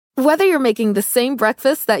Whether you're making the same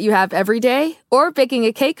breakfast that you have every day or baking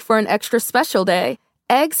a cake for an extra special day,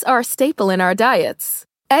 eggs are a staple in our diets.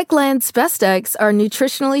 Eggland's best eggs are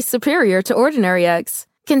nutritionally superior to ordinary eggs,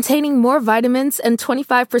 containing more vitamins and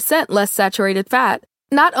 25% less saturated fat.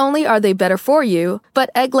 Not only are they better for you,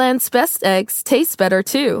 but Eggland's best eggs taste better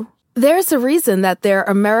too. There's a reason that they're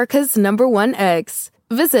America's #1 eggs.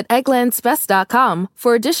 Visit egglandsbest.com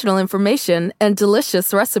for additional information and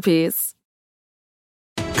delicious recipes.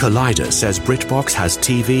 Collider says BritBox has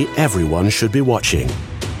TV everyone should be watching.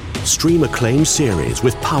 Stream acclaimed series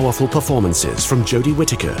with powerful performances from Jodie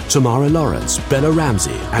Whittaker, Tamara Lawrence, Bella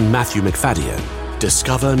Ramsey, and Matthew McFadden.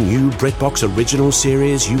 Discover new BritBox original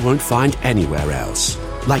series you won't find anywhere else.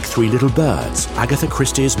 Like Three Little Birds, Agatha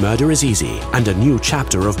Christie's Murder is Easy, and a new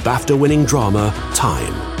chapter of BAFTA-winning drama,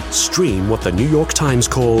 Time. Stream what the New York Times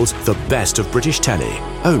calls the best of British telly,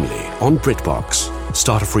 only on BritBox.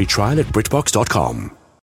 Start a free trial at BritBox.com.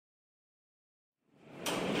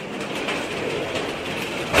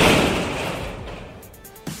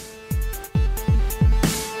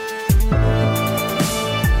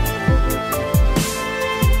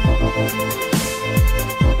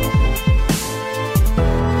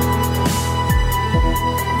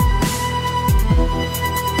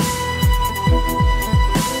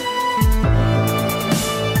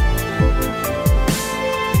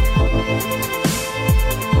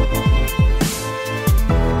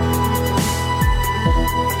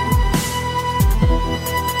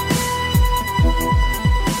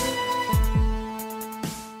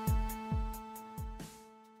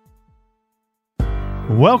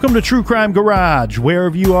 Welcome to True Crime Garage.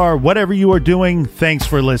 Wherever you are, whatever you are doing, thanks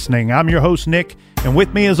for listening. I'm your host, Nick, and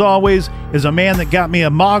with me, as always, is a man that got me a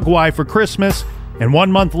Mogwai for Christmas, and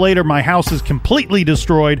 1 month later, my house is completely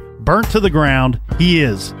destroyed, burnt to the ground. He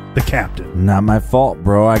is the captain. Not my fault,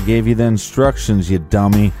 bro. I gave you the instructions, you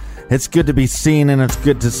dummy. It's good to be seen, and it's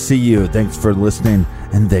good to see you. Thanks for listening,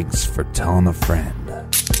 and thanks for telling a friend.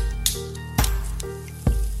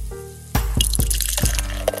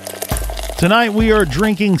 Tonight we are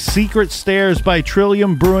drinking Secret Stairs by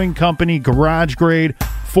Trillium Brewing Company, garage grade,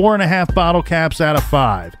 4.5 bottle caps out of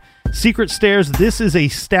 5. Secret Stairs, this is a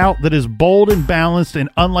stout that is bold and balanced, and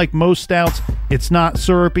unlike most stouts, it's not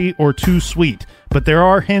syrupy or too sweet, but there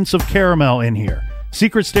are hints of caramel in here.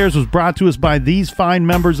 Secret Stairs was brought to us by these fine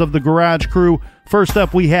members of the Garage Crew. First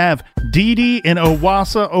up, we have Dee Dee in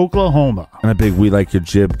Owasso, Oklahoma. And a big we like your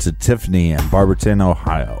jib to Tiffany in Barberton,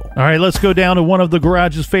 Ohio. All right, let's go down to one of the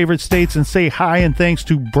Garage's favorite states and say hi and thanks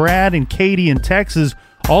to Brad and Katie in Texas.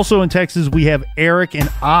 Also in Texas, we have Eric in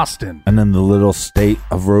Austin. And in the little state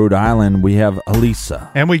of Rhode Island, we have Elisa.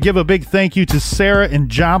 And we give a big thank you to Sarah in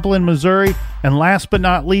Joplin, Missouri. And last but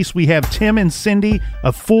not least, we have Tim and Cindy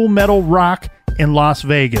of Full Metal Rock in Las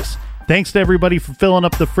Vegas. Thanks to everybody for filling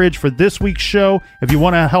up the fridge for this week's show. If you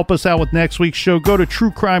want to help us out with next week's show, go to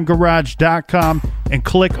truecrimegarage.com and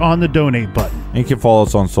click on the donate button. And you can follow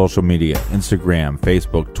us on social media, Instagram,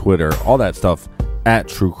 Facebook, Twitter, all that stuff at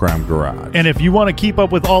True Crime Garage. And if you want to keep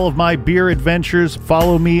up with all of my beer adventures,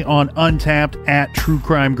 follow me on Untappd at True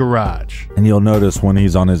Crime Garage. And you'll notice when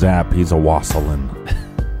he's on his app, he's a wassailing.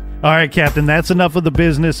 All right, Captain, that's enough of the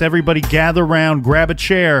business. Everybody gather around, grab a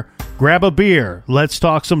chair, grab a beer. Let's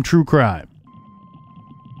talk some true crime.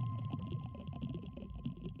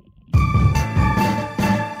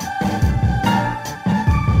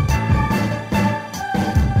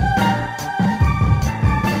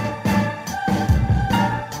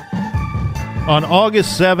 On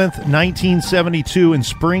August 7th, 1972, in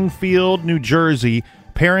Springfield, New Jersey,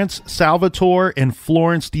 parents Salvatore and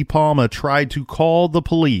Florence DePalma tried to call the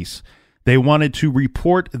police. They wanted to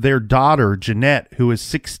report their daughter, Jeanette, who is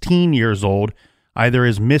 16 years old, either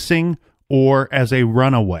as missing or as a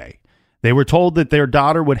runaway. They were told that their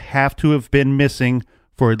daughter would have to have been missing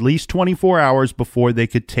for at least 24 hours before they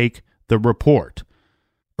could take the report.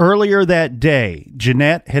 Earlier that day,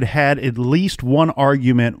 Jeanette had had at least one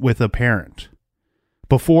argument with a parent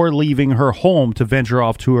before leaving her home to venture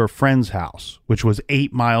off to her friend's house, which was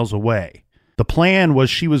 8 miles away. The plan was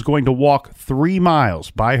she was going to walk 3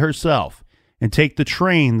 miles by herself and take the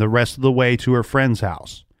train the rest of the way to her friend's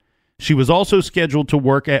house. She was also scheduled to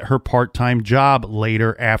work at her part-time job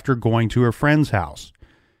later after going to her friend's house.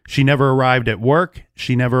 She never arrived at work.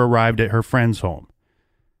 She never arrived at her friend's home.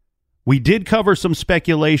 We did cover some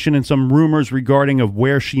speculation and some rumors regarding of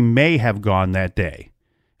where she may have gone that day.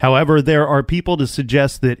 However, there are people to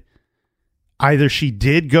suggest that either she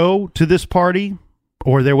did go to this party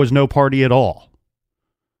or there was no party at all.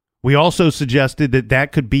 We also suggested that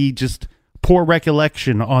that could be just poor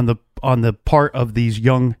recollection on the part of these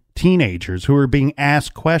young teenagers who are being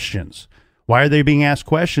asked questions. Why are they being asked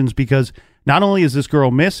questions? Because not only is this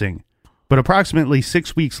girl missing, but approximately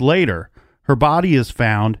 6 weeks later, her body is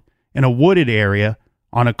found in a wooded area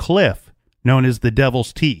on a cliff known as the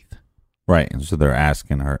Devil's Teeth. Right. And so they're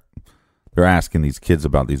asking these kids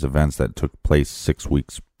about these events that took place 6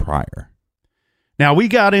 weeks prior. Now, we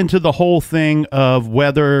got into the whole thing of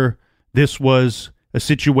whether this was a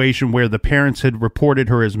situation where the parents had reported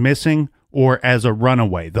her as missing or as a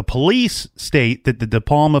runaway. The police state that the De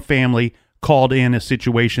Palma family called in a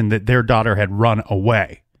situation that their daughter had run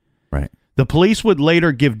away. Right. The police would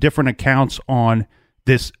later give different accounts on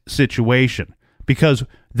this situation because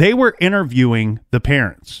they were interviewing the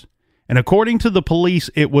parents. And according to the police,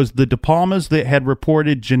 it was the De Palmas that had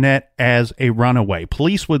reported Jeanette as a runaway.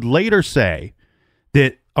 Police would later say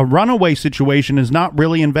that a runaway situation is not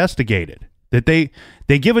really investigated, that they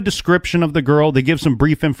give a description of the girl, they give some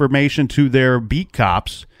brief information to their beat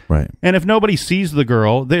cops, right? And if nobody sees the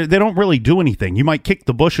girl, they don't really do anything. You might kick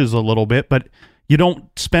the bushes a little bit, but you don't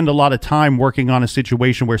spend a lot of time working on a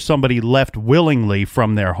situation where somebody left willingly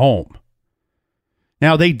from their home.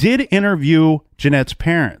 Now, they did interview Jeanette's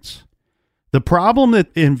parents. The problem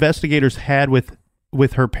that investigators had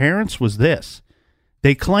with her parents was this.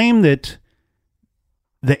 They claimed that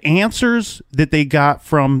the answers that they got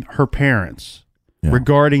from her parents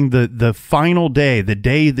regarding the final day, the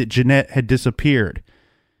day that Jeanette had disappeared,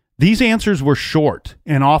 these answers were short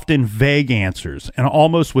and often vague answers and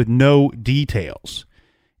almost with no details.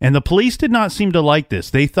 And the police did not seem to like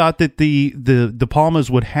this. They thought that the De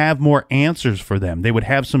Palmas would have more answers for them. They would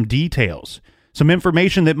have some details, some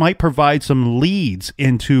information that might provide some leads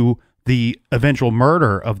into the eventual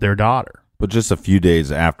murder of their daughter. But just a few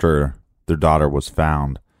days after their daughter was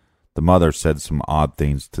found, the mother said some odd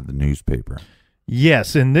things to the newspaper.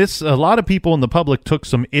 Yes, and a lot of people in the public took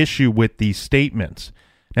some issue with these statements.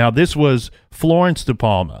 Now, this was Florence De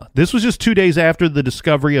Palma. This was just 2 days after the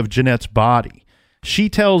discovery of Jeanette's body. She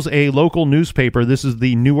tells a local newspaper, this is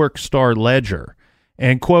the Newark Star-Ledger,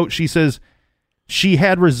 and, quote, she says, she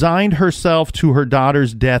had resigned herself to her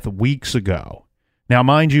daughter's death weeks ago. Now,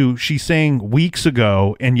 mind you, she's saying weeks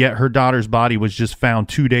ago, and yet her daughter's body was just found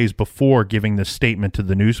 2 days before giving this statement to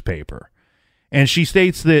the newspaper. And she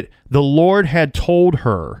states that the Lord had told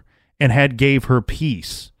her and had gave her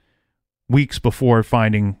peace weeks before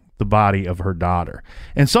finding the body of her daughter.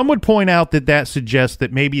 And some would point out that that suggests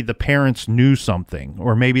that maybe the parents knew something,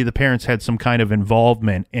 or maybe the parents had some kind of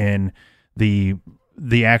involvement in the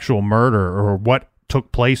actual murder or what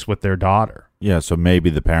took place with their daughter. Yeah, so maybe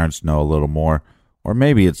the parents know a little more, or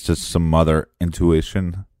maybe it's just some mother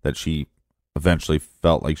intuition that she eventually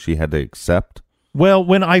felt like she had to accept. Well,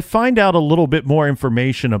 when I find out a little bit more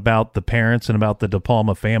information about the parents and about the De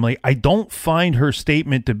Palma family, I don't find her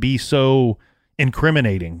statement to be so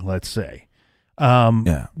incriminating, let's say.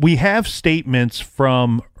 We have statements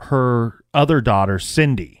from her other daughter,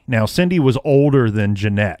 Cindy. Now, Cindy was older than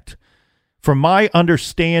Jeanette. From my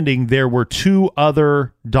understanding, there were two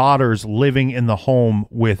other daughters living in the home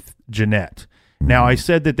with Jeanette. Now, I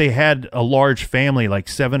said that they had a large family, like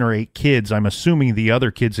 7 or 8 kids. I'm assuming the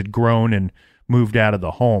other kids had grown and moved out of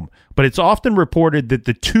the home. But it's often reported that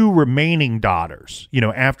the 2 remaining daughters,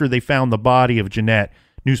 after they found the body of Jeanette,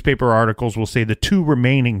 newspaper articles will say the 2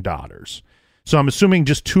 remaining daughters. So I'm assuming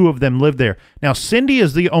just 2 of them lived there. Now, Cindy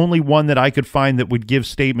is the only one that I could find that would give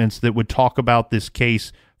statements that would talk about this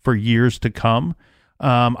case for years to come.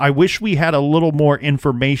 I wish we had a little more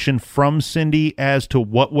information from Cindy as to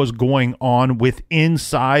what was going on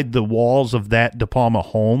inside the walls of that De Palma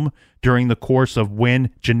home during the course of when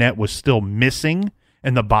Jeanette was still missing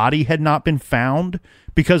and the body had not been found,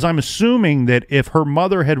 because I'm assuming that if her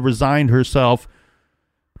mother had resigned herself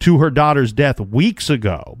to her daughter's death weeks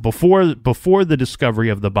ago, before the discovery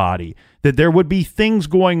of the body, that there would be things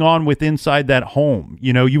going on inside that home.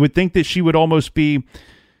 You would think that she would almost be...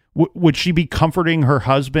 Would she be comforting her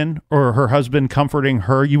husband, or her husband comforting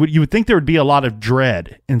her? You would think there would be a lot of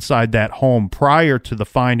dread inside that home prior to the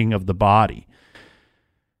finding of the body.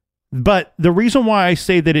 But the reason why I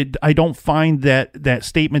say that I don't find that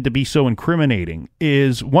statement to be so incriminating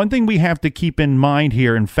is one thing we have to keep in mind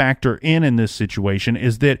here and factor in this situation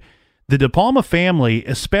is that the De Palma family,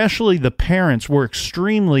 especially the parents, were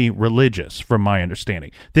extremely religious, from my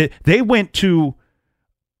understanding. That they went to...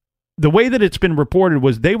 The way that it's been reported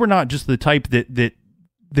was they were not just the type that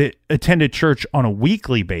attended church on a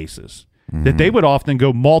weekly basis, that they would often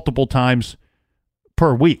go multiple times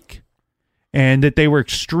per week, and that they were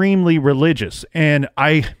extremely religious. And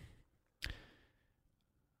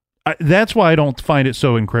that's why I don't find it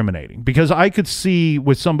so incriminating, because I could see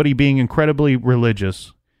with somebody being incredibly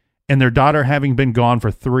religious and their daughter having been gone for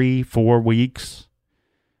 3-4 weeks,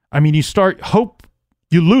 I mean, you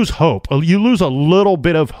lose hope. You lose a little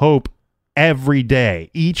bit of hope every day,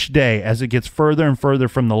 each day, as it gets further and further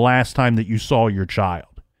from the last time that you saw your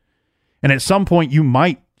child. And at some point, you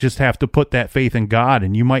might just have to put that faith in God,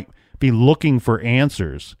 and you might be looking for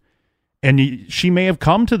answers. And she may have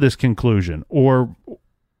come to this conclusion, or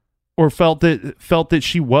felt that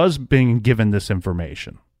she was being given this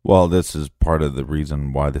information. Well, this is part of the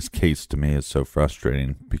reason why this case to me is so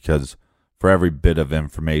frustrating, because for every bit of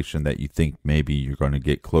information that you think maybe you're going to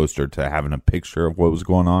get closer to having a picture of what was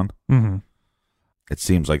going on, it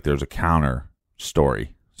seems like there's a counter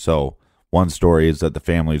story. So one story is that the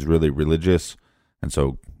family is really religious, and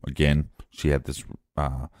so again, she had this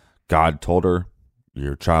God told her,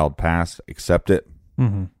 your child passed, accept it.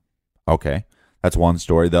 Okay, that's one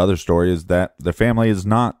story. The other story is that the family is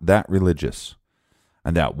not that religious,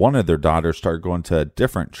 and that one of their daughters started going to a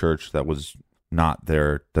different church that was not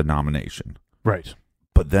their denomination. Right.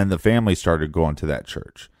 But then the family started going to that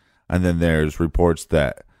church. And then there's reports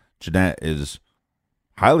that Jeanette is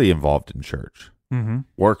highly involved in church,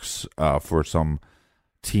 works for some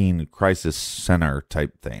teen crisis center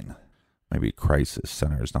type thing. Maybe crisis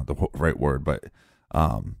center is not the right word, but,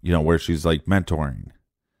 where she's like mentoring.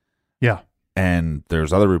 Yeah. And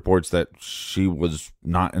there's other reports that she was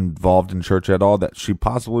not involved in church at all, that she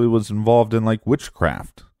possibly was involved in like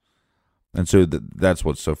witchcraft. And so that's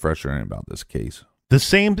what's so frustrating about this case.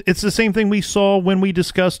 It's the same thing we saw when we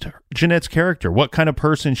discussed Jeanette's character, what kind of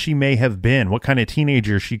person she may have been, what kind of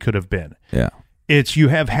teenager she could have been. Yeah. It's you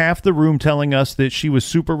have half the room telling us that she was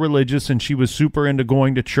super religious and she was super into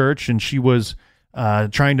going to church and she was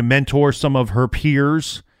trying to mentor some of her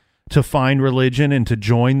peers to find religion and to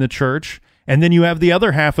join the church. And then you have the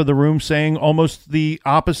other half of the room saying almost the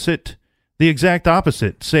exact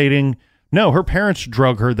opposite, saying, no, her parents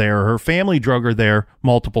drug her there. Her family drug her there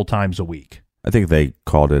multiple times a week. I think they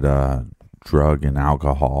called it a drug and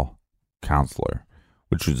alcohol counselor,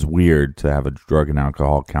 which is weird to have a drug and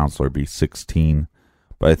alcohol counselor be 16.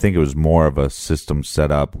 But I think it was more of a system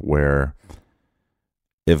set up where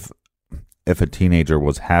if a teenager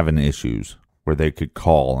was having issues, where they could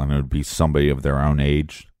call and it would be somebody of their own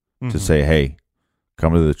age to say, hey,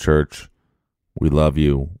 come to the church. We love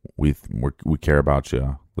you. We care about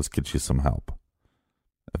you. Let's get you some help,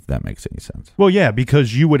 if that makes any sense. Well, yeah,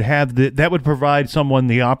 because you would have that would provide someone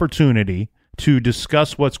the opportunity to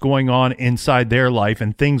discuss what's going on inside their life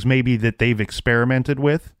and things maybe that they've experimented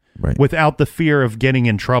with, right, without the fear of getting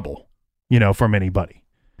in trouble, from anybody,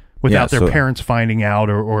 without their parents finding out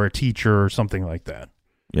or a teacher or something like that.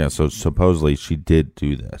 Yeah, so supposedly she did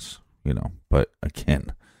do this, but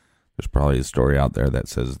again, there's probably a story out there that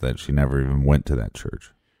says that she never even went to that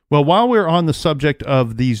church. Well, while we're on the subject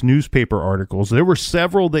of these newspaper articles, there were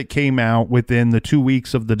several that came out within the 2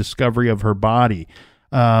 weeks of the discovery of her body.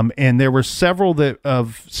 And there were several that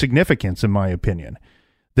of significance, in my opinion.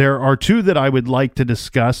 There are two that I would like to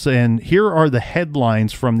discuss, and here are the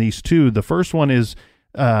headlines from these two. The first one is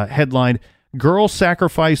headlined, Girl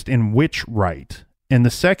Sacrificed in Witch Rite. And the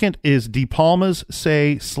second is De Palmas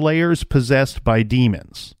Say Slayers Possessed by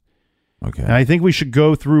Demons. Okay. And I think we should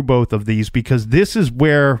go through both of these because this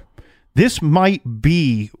might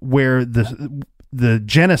be where the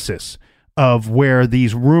genesis of where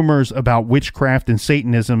these rumors about witchcraft and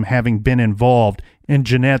Satanism having been involved in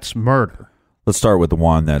Jeanette's murder. Let's start with the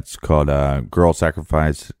one that's called Girl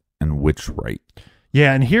Sacrifice and Witch Rite.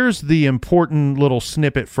 Yeah, and here's the important little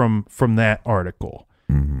snippet from that article.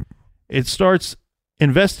 It starts,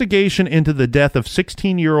 investigation into the death of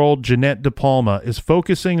 16-year-old Jeanette De Palma is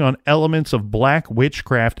focusing on elements of black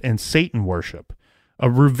witchcraft and Satan worship. A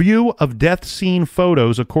review of death scene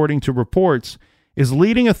photos, according to reports, is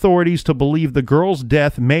leading authorities to believe the girl's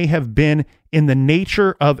death may have been in the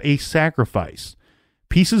nature of a sacrifice.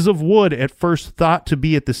 Pieces of wood at first thought to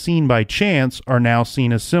be at the scene by chance are now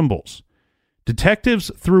seen as symbols. Detectives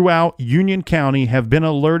throughout Union County have been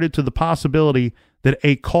alerted to the possibility that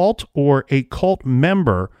a cult or a cult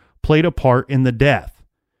member played a part in the death.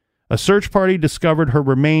 A search party discovered her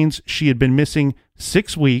remains. She had been missing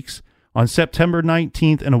 6 weeks on September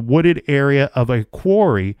 19th in a wooded area of a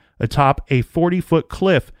quarry atop a 40-foot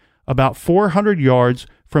cliff about 400 yards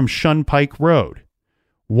from Shunpike Road.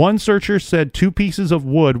 One searcher said 2 pieces of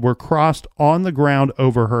wood were crossed on the ground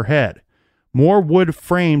over her head. More wood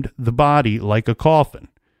framed the body like a coffin.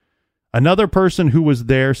 Another person who was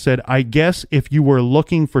there said, I guess if you were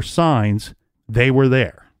looking for signs, they were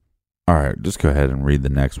there. All right, just go ahead and read the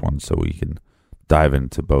next one so we can dive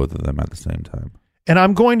into both of them at the same time. And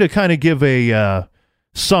I'm going to kind of give a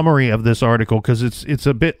summary of this article because it's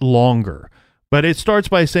a bit longer. But it starts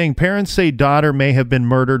by saying, parents say daughter may have been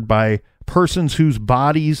murdered by persons whose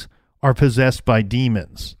bodies are possessed by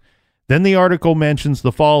demons. Then the article mentions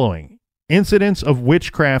the following: incidents of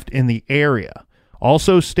witchcraft in the area,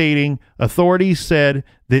 also stating authorities said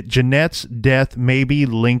that Jeanette's death may be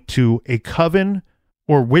linked to a coven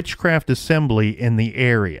or witchcraft assembly in the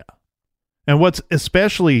area. And what's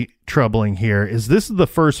especially troubling here is this is the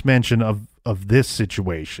first mention of this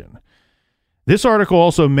situation. This article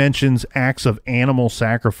also mentions acts of animal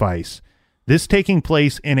sacrifice, this taking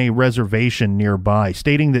place in a reservation nearby,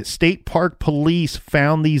 stating that state park police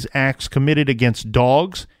found these acts committed against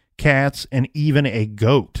dogs, cats, and even a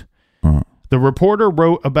goat. The reporter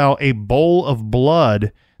wrote about a bowl of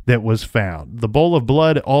blood that was found. The bowl of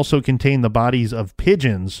blood also contained the bodies of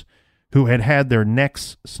pigeons who had had their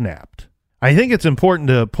necks snapped. I think it's important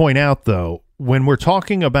to point out, though, when we're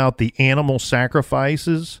talking about the animal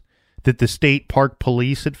sacrifices that the state park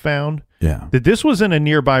police had found, that this was in a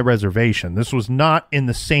nearby reservation. This was not in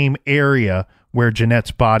the same area where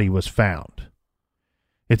Jeanette's body was found.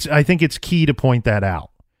 I think it's key to point that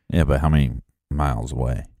out. Yeah, but how many miles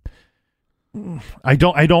away? I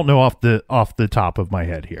don't know off the top of my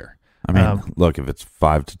head here. I mean, look, if it's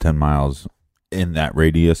 5 to 10 miles in that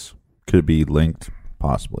radius, could it be linked?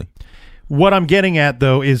 Possibly. What I'm getting at,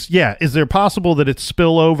 though, is there possible that it's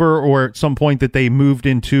spillover or at some point that they moved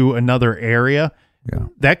into another area? Yeah.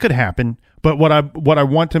 That could happen. But what I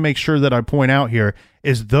want to make sure that I point out here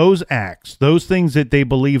is those acts, those things that they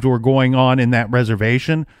believed were going on in that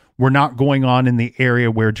reservation were not going on in the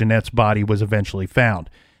area where Jeanette's body was eventually found.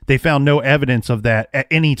 They found no evidence of that at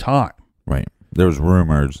any time. Right. There was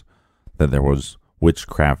rumors that there was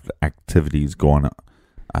witchcraft activities going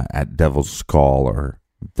on at Devil's Skull or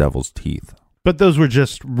Devil's Teeth. But those were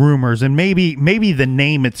just rumors, and maybe the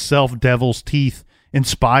name itself, Devil's Teeth,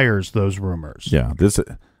 inspires those rumors. Yeah. This,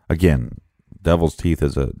 again, Devil's Teeth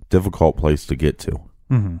is a difficult place to get to.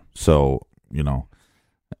 Mm-hmm. So,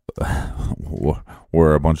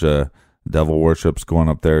 were a bunch of devil worships going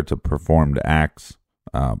up there to perform the acts?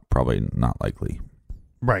 Probably not likely.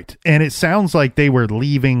 Right. And it sounds like they were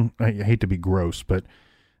leaving, I hate to be gross, but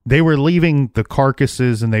they were leaving the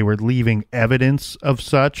carcasses and they were leaving evidence of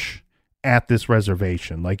such at this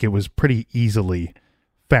reservation. Like, it was pretty easily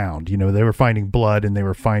found. They were finding blood and they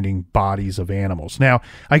were finding bodies of animals. Now,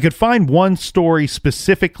 I could find one story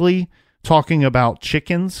specifically talking about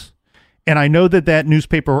chickens, and I know that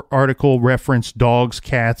newspaper article referenced dogs,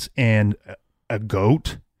 cats, and a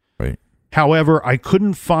goat. Right. However, I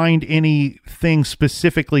couldn't find anything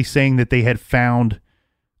specifically saying that they had found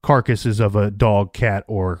carcasses of a dog, cat,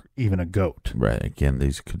 or even a goat. Right. Again,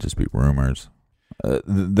 these could just be rumors.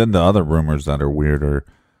 Then the other rumors that are weird are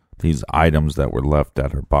these items that were left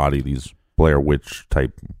at her body, these Blair Witch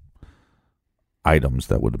type items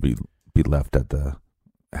that would be left at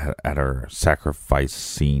her sacrifice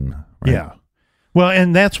scene. Right? Yeah. Well,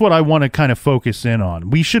 and that's what I want to kind of focus in on.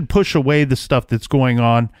 We should push away the stuff that's going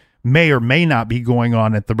on, may or may not be going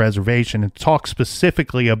on at the reservation, and talk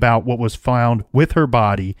specifically about what was found with her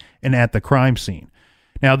body and at the crime scene.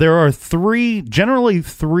 Now, there are generally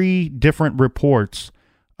three different reports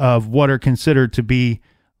of what are considered to be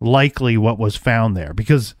likely what was found there,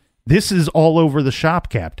 because this is all over the shop,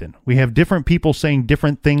 Captain. We have different people saying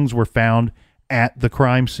different things were found at the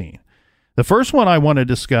crime scene. The first one I want to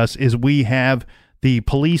discuss is we have the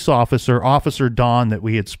police officer, Officer Don, that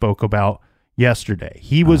we had spoke about yesterday.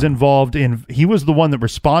 He was involved he was the one that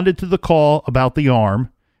responded to the call about the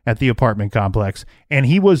arm at the apartment complex, and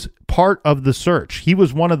he was part of the search. He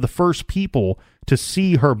was one of the first people to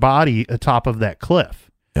see her body atop of that cliff.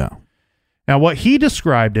 Yeah. Now, what he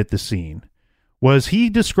described at the scene was he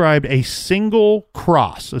described a single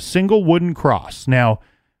cross, a single wooden cross. Now,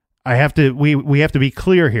 we have to be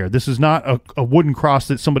clear here. This is not a wooden cross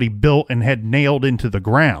that somebody built and had nailed into the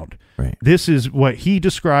ground. Right. This is what he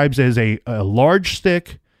describes as a large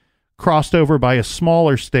stick crossed over by a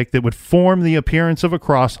smaller stick that would form the appearance of a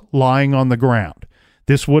cross lying on the ground.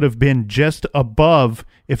 This would have been just above,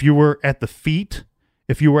 if you were at the feet,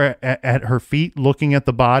 if you were at her feet looking at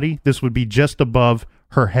the body, this would be just above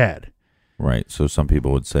her head. Right. So some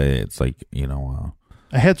people would say it's like,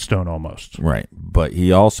 a headstone almost. Right. But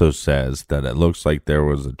he also says that it looks like there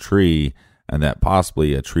was a tree and that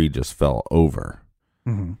possibly a tree just fell over,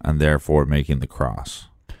 and therefore making the cross.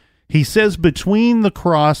 He says between the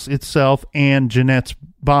cross itself and Jeanette's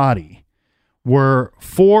body were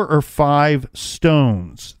 4 or 5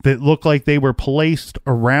 stones that looked like they were placed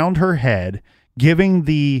around her head, giving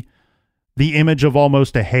the image of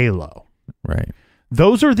almost a halo. Right.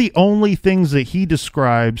 Those are the only things that he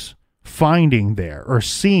describes finding there or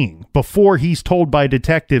seeing before he's told by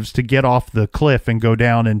detectives to get off the cliff and go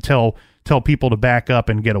down and tell people to back up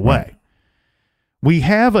and get away. We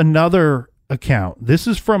have another account. This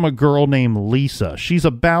is from a girl named Lisa. She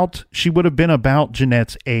would have been about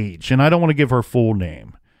Jeanette's age, and I don't want to give her full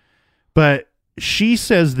name, but she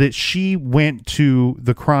says that she went to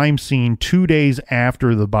the crime scene 2 days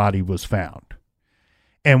after the body was found.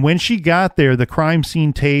 And when she got there, the crime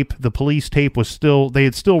scene tape, the police tape they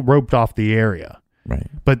had still roped off the area. Right.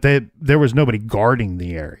 But there was nobody guarding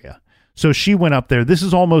the area. So she went up there. This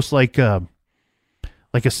is almost like a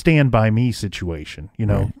Stand By Me situation,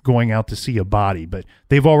 right. Going out to see a body. But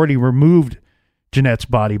they've already removed Jeanette's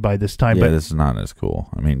body by this time. Yeah, but this is not as cool.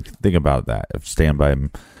 I mean, think about that. If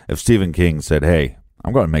Stephen King said, hey,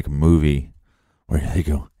 I'm going to make a movie where they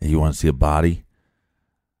go, hey, you want to see a body?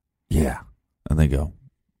 Yeah. And they go,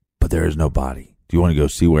 but there is no body. Do you want to go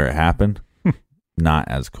see where it happened? Not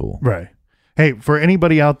as cool. Right. Hey, for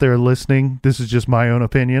anybody out there listening, this is just my own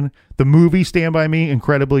opinion. The movie Stand By Me,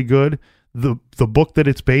 incredibly good. The book that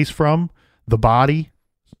it's based from, The Body,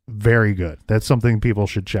 very good. That's something people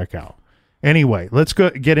should check out. Anyway, let's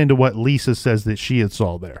get into what Lisa says that she had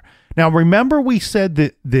saw there. Now, remember we said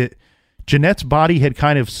that Jeanette's body had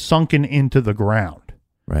kind of sunken into the ground.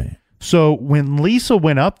 Right. So when Lisa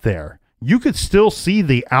went up there, you could still see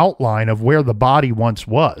the outline of where the body once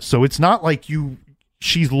was. So it's not like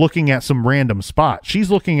she's looking at some random spot. She's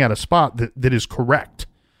looking at a spot that is correct.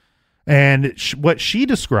 And what she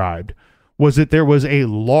described was that there was a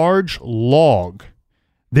large log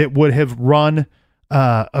that would have run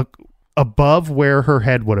above where her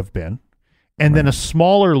head would have been, and then a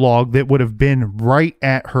smaller log that would have been right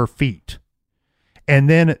at her feet. And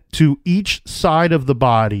then to each side of the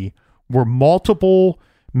body were multiple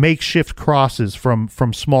makeshift crosses from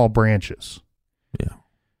small branches. Yeah.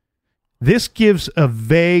 This gives a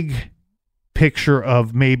vague picture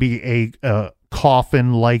of maybe a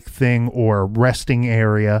coffin-like thing or a resting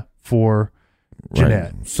area for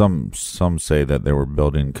Jeanette. Right. Some say that they were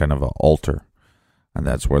building kind of an altar, and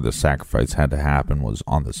that's where the sacrifice had to happen, was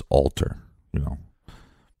on this altar,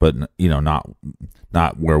 But,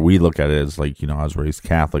 not where we look at it as like, I was raised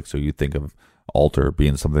Catholic, so you think of altar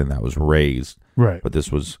being something that was raised. Right. But this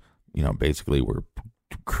was, basically we're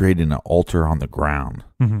creating an altar on the ground.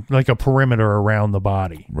 Mm-hmm. Like a perimeter around the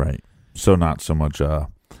body. Right. So not so much a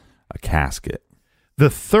casket. The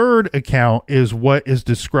third account is what is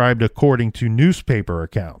described according to newspaper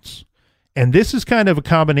accounts. And this is kind of a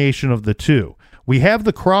combination of the two. We have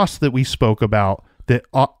the cross that we spoke about that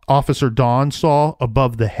Officer Dawn saw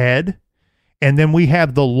above the head. And then we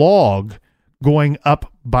have the log going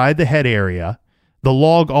up by the head area, the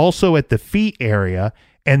log also at the feet area,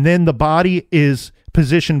 and then the body is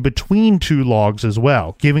positioned between two logs as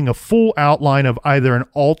well, giving a full outline of either an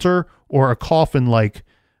altar or a coffin-like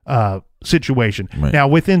situation. Right.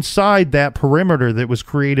 Now, inside that perimeter that was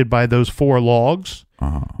created by those four logs,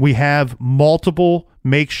 we have multiple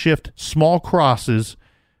makeshift small crosses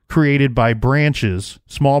created by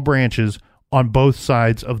small branches on both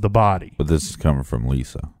sides of the body. But this is coming from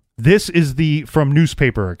Lisa. This is from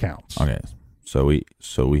newspaper accounts. Okay. So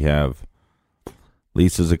we have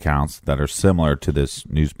Lisa's accounts that are similar to this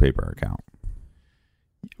newspaper account.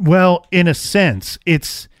 Well, in a sense,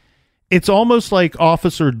 it's almost like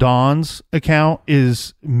Officer Dawn's account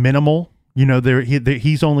is minimal.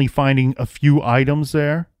 He's only finding a few items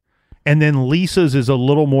there. And then Lisa's is a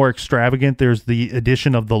little more extravagant. There's the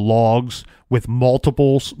addition of the logs with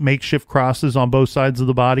multiple makeshift crosses on both sides of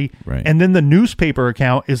the body. Right. And then the newspaper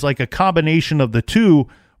account is like a combination of the two,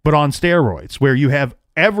 but on steroids, where you have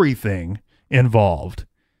everything involved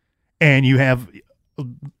and you have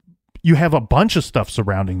a bunch of stuff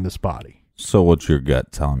surrounding this body. So what's your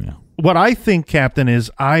gut telling you? What I think, Captain, is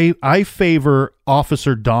I favor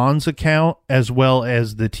Officer Dawn's account as well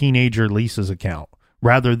as the teenager Lisa's account,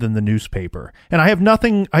 rather than the newspaper. And I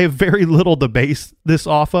have very little to base this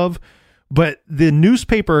off of, but the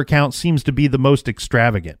newspaper account seems to be the most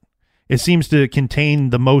extravagant. It seems to contain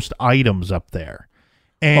the most items up there.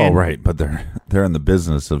 And, right, but they're in the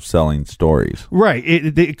business of selling stories. Right.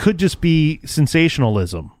 It could just be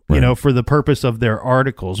sensationalism, right, for the purpose of their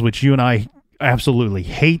articles, which you and I absolutely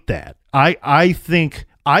hate that. I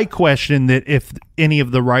question that if any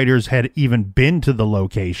of the writers had even been to the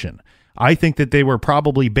location. I think that they were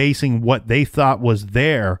probably basing what they thought was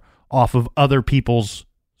there off of other people's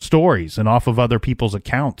stories and off of other people's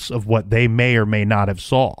accounts of what they may or may not have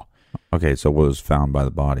saw. Okay, so what was found by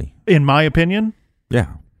the body? In my opinion? Yeah.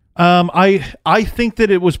 I think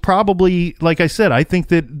that it was probably, like I said, I think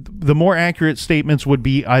that the more accurate statements would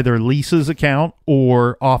be either Lisa's account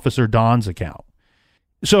or Officer Dawn's account.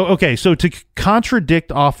 So to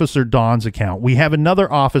contradict Officer Dawn's account, we have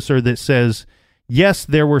another officer that says yes,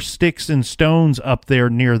 there were sticks and stones up there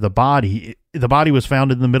near the body. The body was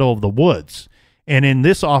found in the middle of the woods. And in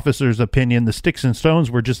this officer's opinion, the sticks and stones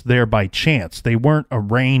were just there by chance. They weren't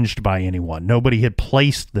arranged by anyone. Nobody had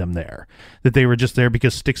placed them there. That they were just there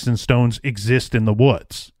because sticks and stones exist in the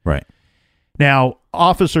woods. Right. Now,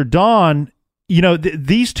 Officer Don,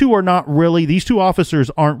 these two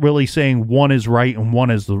officers aren't really saying one is right and one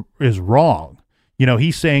is wrong.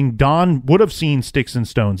 He's saying Don would have seen sticks and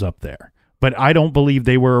stones up there, but I don't believe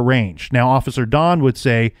they were arranged. Now, Officer Don would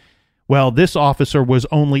say, well, this officer was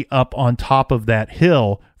only up on top of that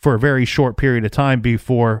hill for a very short period of time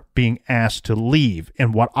before being asked to leave.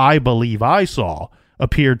 And what I believe I saw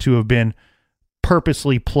appeared to have been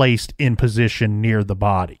purposely placed in position near the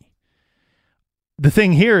body. The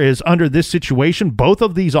thing here is, under this situation, both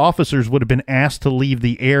of these officers would have been asked to leave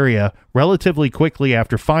the area relatively quickly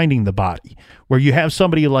after finding the body, where you have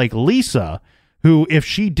somebody like Lisa, who, if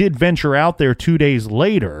she did venture out there 2 days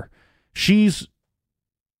later, she's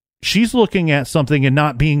looking at something and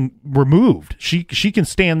not being removed. She can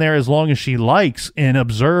stand there as long as she likes and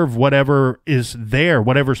observe whatever is there,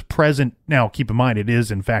 whatever's present. Now, keep in mind, it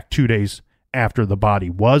is, in fact, 2 days after the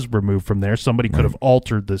body was removed from there. Somebody could have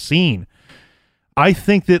altered the scene. I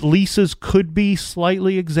think that Lisa's could be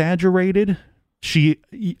slightly exaggerated.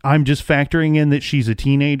 I'm just factoring in that she's a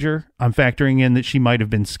teenager. I'm factoring in that she might have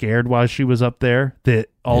been scared while she was up there. That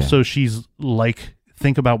also she's like...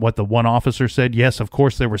 Think about what the one officer said. Yes, of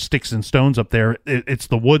course, there were sticks and stones up there. It's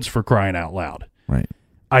the woods, for crying out loud. Right.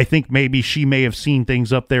 I think maybe she may have seen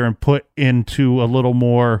things up there and put into a little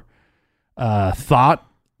more thought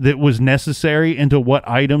that was necessary into what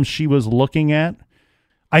items she was looking at.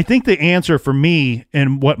 I think the answer for me,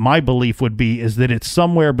 and what my belief would be, is that it's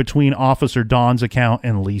somewhere between Officer Don's account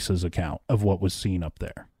and Lisa's account of what was seen up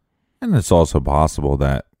there. And it's also possible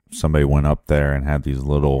that somebody went up there and had these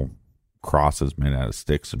little crosses made out of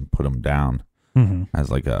sticks and put them down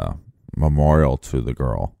as like a memorial to the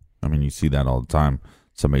girl. I mean, you see that all the time.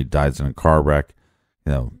 Somebody dies in a car wreck,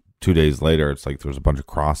 2 days later, it's like there's a bunch of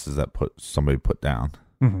crosses that somebody put down.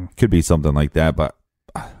 Could be something like that, but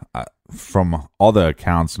from all the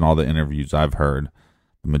accounts and all the interviews I've heard,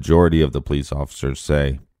 the majority of the police officers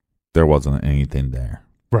say there wasn't anything there.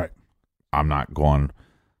 Right. I'm not going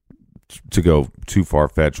to go too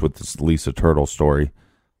far-fetched with this Lisa Turtle story.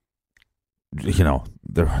 There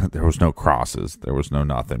was no crosses. There was no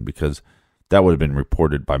nothing, because that would have been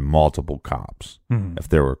reported by multiple cops if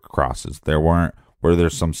there were crosses. There weren't. Were there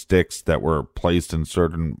some sticks that were placed in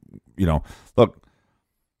certain, look,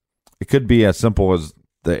 it could be as simple as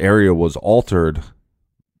the area was altered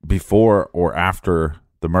before or after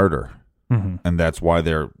the murder. And that's why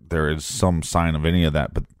there is some sign of any of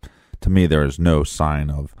that. But to me, there is no sign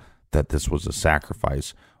of that this was a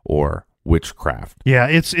sacrifice or witchcraft. Yeah,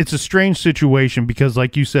 it's a strange situation because,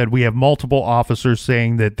 like you said, we have multiple officers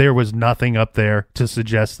saying that there was nothing up there to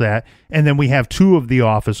suggest that. And then we have two of the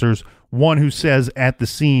officers, one who says at the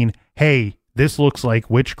scene, hey, this looks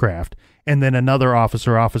like witchcraft. And then another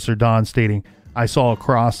officer, Officer Don, stating, I saw a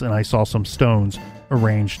cross and I saw some stones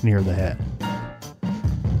arranged near the head.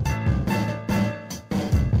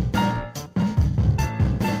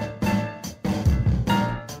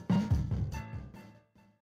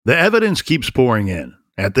 The evidence keeps pouring in.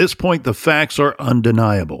 At this point, the facts are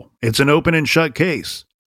undeniable. It's an open and shut case.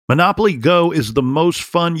 Monopoly Go is the most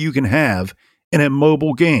fun you can have in a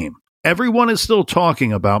mobile game. Everyone is still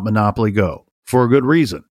talking about Monopoly Go, for a good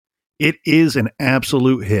reason. It is an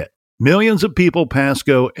absolute hit. Millions of people pass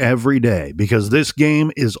Go every day because this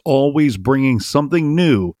game is always bringing something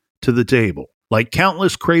new to the table. Like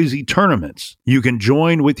countless crazy tournaments you can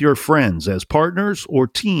join with your friends as partners or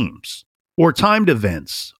teams. Or timed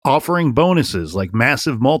events offering bonuses like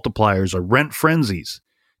massive multipliers or rent frenzies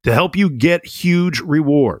to help you get huge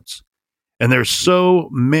rewards. And there's so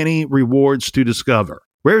many rewards to discover.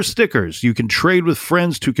 Rare stickers you can trade with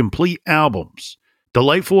friends to complete albums.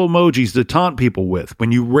 Delightful emojis to taunt people with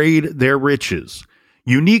when you raid their riches.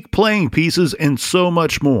 Unique playing pieces and so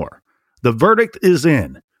much more. The verdict is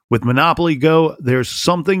in. With Monopoly Go, there's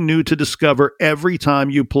something new to discover every time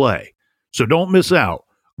you play. So don't miss out.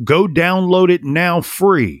 Go download it now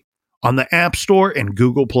free on the App Store and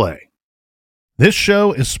Google Play. This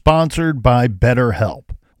show is sponsored by BetterHelp.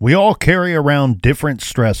 We all carry around different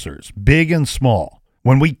stressors, big and small.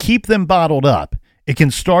 When we keep them bottled up, it can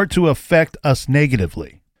start to affect us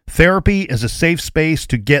negatively. Therapy is a safe space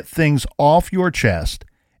to get things off your chest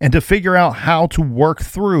and to figure out how to work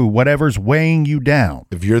through whatever's weighing you down.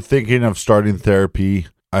 If you're thinking of starting therapy,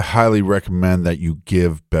 I highly recommend that you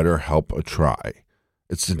give BetterHelp a try.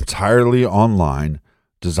 It's entirely online.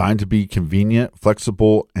 designed to be convenient,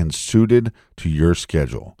 flexible, and suited to your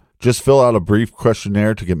schedule. Just fill out a brief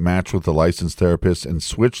questionnaire to get matched with a licensed therapist and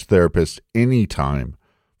switch therapists anytime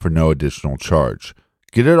for no additional charge.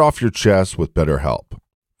 Get it off your chest with BetterHelp.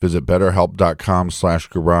 Visit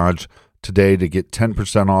BetterHelp.com/garage today to get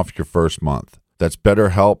 10% off your first month. That's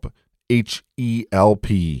BetterHelp,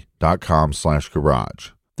 HELP.com/garage.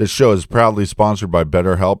 This show is proudly sponsored by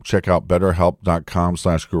BetterHelp. Check out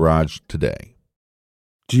BetterHelp.com/garage today.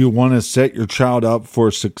 Do you want to set your child up for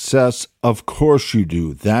success? Of course you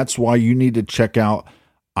do. That's why you need to check out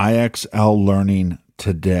IXL Learning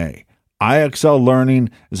today. IXL Learning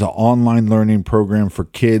is an online learning program for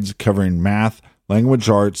kids covering math, language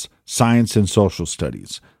arts, science, and social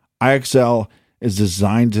studies. IXL is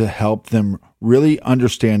designed to help them really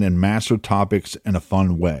understand and master topics in a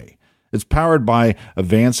fun way. It's powered by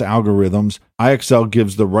advanced algorithms. IXL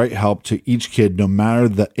gives the right help to each kid no matter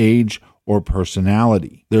the age or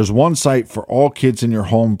personality. There's one site for all kids in your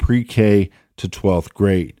home pre-K to 12th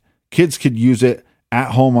grade. Kids could use it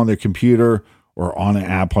at home on their computer or on an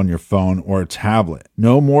app on your phone or a tablet.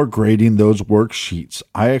 No more grading those worksheets.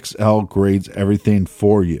 IXL grades everything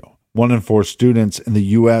for you. 1 in 4 students in the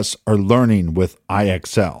U.S. are learning with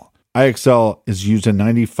IXL. IXL is used in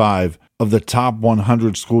 95 of the top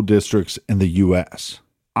 100 school districts in the U.S.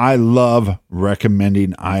 I love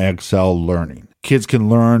recommending IXL Learning. Kids can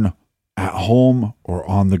learn at home or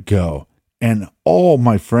on the go. And all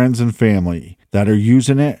my friends and family that are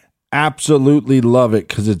using it absolutely love it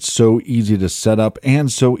because it's so easy to set up and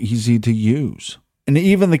so easy to use. And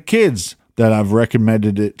even the kids that I've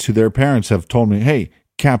recommended it to their parents have told me, hey,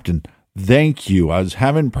 Captain, thank you. I was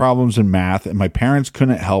having problems in math and my parents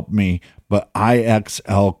couldn't help me, but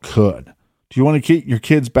IXL could. Do you want to get your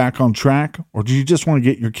kids back on track or do you just want to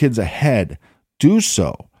get your kids ahead? Do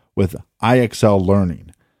so with IXL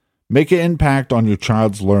Learning. Make an impact on your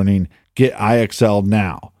child's learning. Get IXL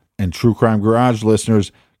now. And True Crime Garage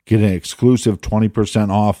listeners get an exclusive 20%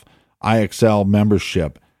 off IXL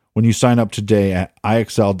membership when you sign up today at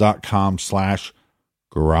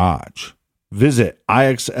IXL.com/garage. Visit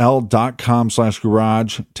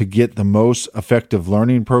IXL.com/garage to get the most effective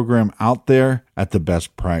learning program out there at the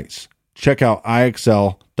best price. Check out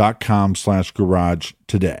IXL.com/garage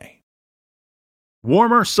today.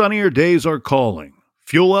 Warmer, sunnier days are calling.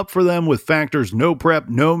 Fuel up for them with Factor's no prep,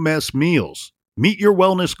 no mess meals. Meet your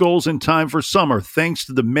wellness goals in time for summer thanks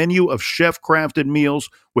to the menu of chef-crafted meals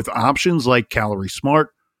with options like Calorie Smart,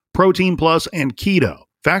 Protein Plus, and Keto.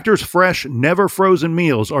 Factor's fresh, never frozen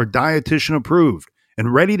meals are dietitian approved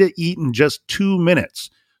and ready to eat in just 2 minutes.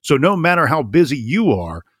 So no matter how busy you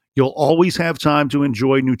are, you'll always have time to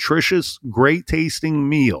enjoy nutritious, great-tasting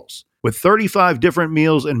meals. With 35 different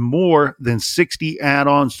meals and more than 60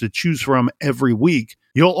 add-ons to choose from every week,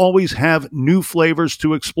 you'll always have new flavors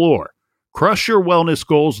to explore. Crush your wellness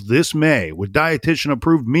goals this May with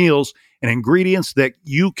dietitian-approved meals and ingredients that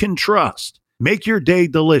you can trust. Make your day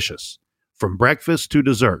delicious, from breakfast to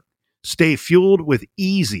dessert. Stay fueled with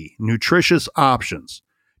easy, nutritious options.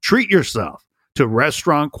 Treat yourself to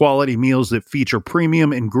restaurant-quality meals that feature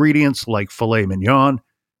premium ingredients like filet mignon,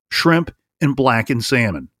 shrimp, and blackened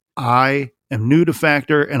salmon. I am new to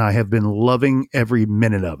Factor, and I have been loving every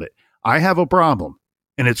minute of it. I have a problem,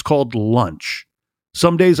 and it's called lunch.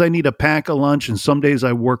 Some days I need to pack a lunch, and some days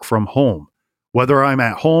I work from home. Whether I'm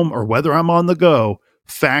at home or whether I'm on the go,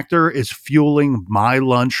 Factor is fueling my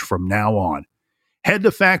lunch from now on. Head to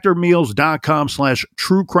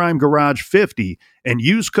factormeals.com/truecrimegarage50 and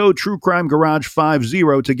use code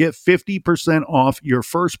truecrimegarage50 to get 50% off your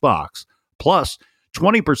first box, plus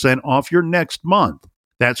 20% off your next month.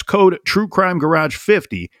 That's code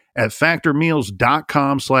truecrimegarage50 at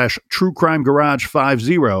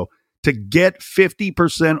factormeals.com/truecrimegarage50 to get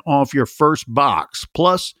 50% off your first box,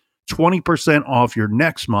 plus 20% off your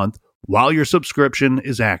next month while your subscription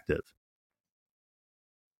is active.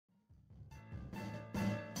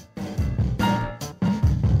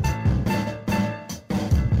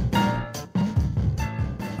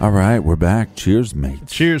 All right, we're back. Cheers, mate.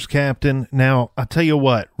 Cheers, Captain. Now, I'll tell you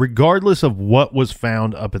what, regardless of what was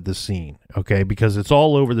found up at the scene, okay, because it's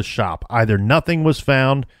all over the shop, either nothing was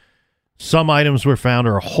found, some items were found,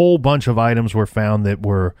 or a whole bunch of items were found that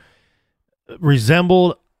were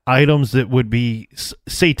resembled items that would be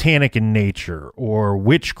satanic in nature or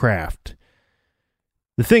witchcraft.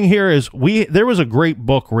 The thing here is there was a great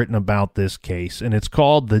book written about this case, and it's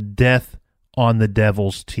called The Death on the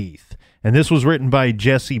Devil's Teeth. And this was written by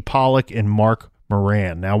Jesse Pollock and Mark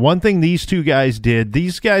Moran. Now, one thing these two guys did,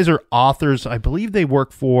 these guys are authors. I believe they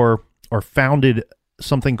work for or founded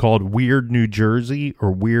something called Weird New Jersey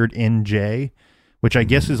or Weird NJ, which I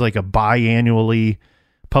guess is like a biannually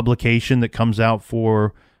publication that comes out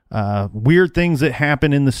for weird things that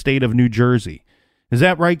happen in the state of New Jersey. Is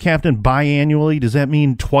that right, Captain? Biannually? Does that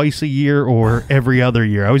mean twice a year or every other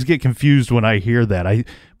year? I always get confused when I hear that.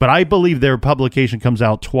 But I believe their publication comes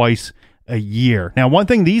out twice a year. Now, one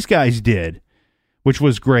thing these guys did, which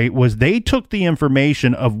was great, was they took the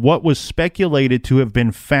information of what was speculated to have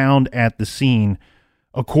been found at the scene,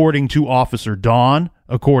 according to Officer Dawn,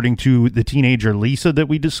 according to the teenager Lisa that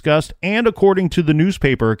we discussed, and according to the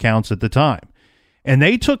newspaper accounts at the time. And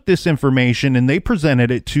they took this information and they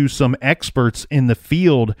presented it to some experts in the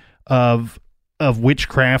field of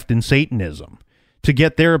witchcraft and Satanism to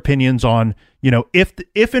get their opinions on,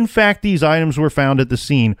 if in fact these items were found at the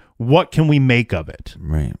scene, what can we make of it?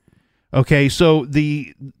 Right. Okay, so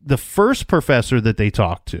the first professor that they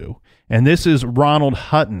talked to, and this is Ronald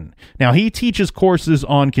Hutton. Now, he teaches courses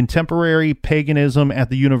on contemporary paganism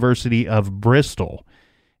at the University of Bristol.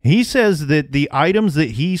 He says that the items that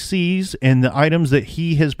he sees and the items that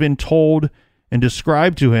he has been told and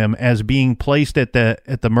described to him as being placed at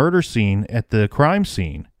the murder scene, at the crime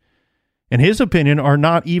scene, in his opinion, are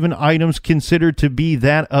not even items considered to be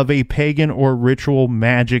that of a pagan or ritual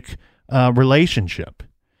magic relationship.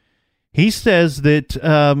 He says that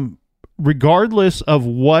regardless of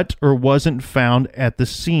what or wasn't found at the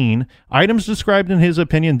scene, items described in his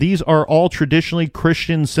opinion, these are all traditionally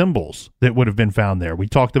Christian symbols that would have been found there. We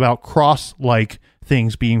talked about cross-like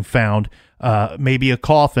things being found, maybe a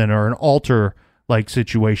coffin or an altar-like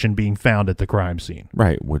situation being found at the crime scene.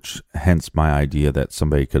 Right, which hence my idea that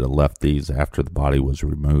somebody could have left these after the body was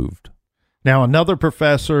removed. Now, another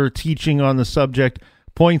professor teaching on the subject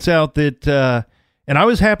points out that and I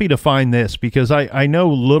was happy to find this because I know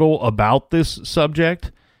little about this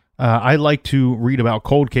subject. I like to read about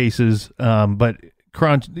cold cases, but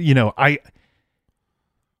the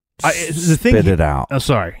thing. Spit it out.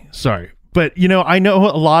 Sorry. But, I know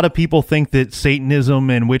a lot of people think that Satanism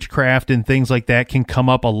and witchcraft and things like that can come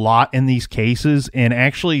up a lot in these cases, and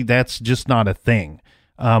actually that's just not a thing.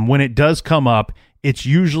 When it does come up, it's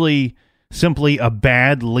usually simply a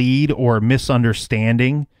bad lead or a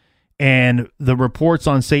misunderstanding. And the reports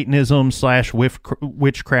on Satanism /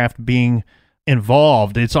 witchcraft being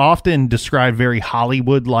involved, it's often described very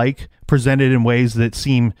Hollywood-like, presented in ways that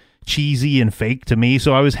seem cheesy and fake to me.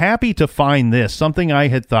 So I was happy to find this, something I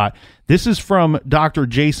had thought. This is from Dr.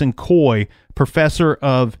 Jason Coy, professor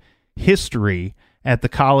of history at the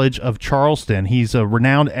College of Charleston. He's a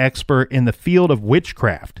renowned expert in the field of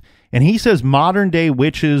witchcraft. And he says modern-day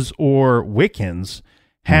witches or Wiccans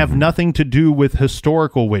have nothing to do with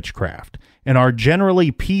historical witchcraft and are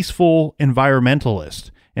generally peaceful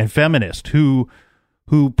environmentalists and feminists who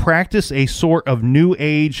practice a sort of New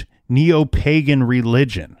Age neo-pagan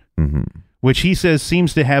religion, which he says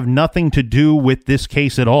seems to have nothing to do with this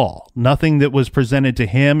case at all. Nothing that was presented to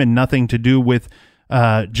him and nothing to do with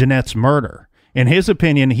Jeanette's murder. In his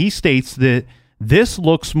opinion, he states that this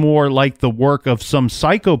looks more like the work of some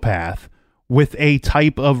psychopath with a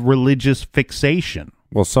type of religious fixation.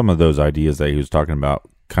 Well, some of those ideas that he was talking about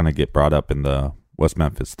kind of get brought up in the West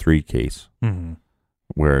Memphis 3 case,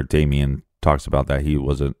 where Damien talks about that it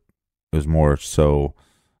was more so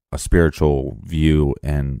a spiritual view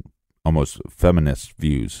and almost feminist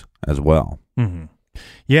views as well.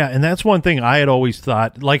 Yeah, and that's one thing I had always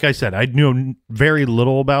thought. Like I said, I knew very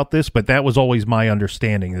little about this, but that was always my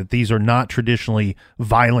understanding, that these are not traditionally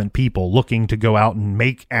violent people looking to go out and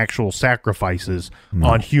make actual sacrifices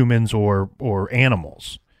on humans or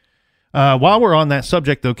animals. While we're on that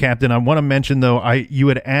subject, though, Captain, I want to mention, though, you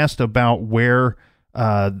had asked about where,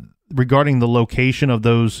 regarding the location of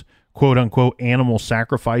those quote-unquote animal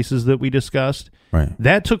sacrifices that we discussed. Right.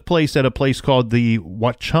 That took place at a place called the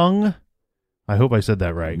Watchung. I hope I said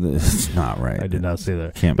that right. It's not right. I did not say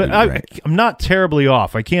that. Can't be right. I'm not terribly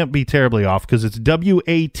off. I can't be terribly off because it's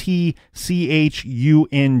WATCHUNG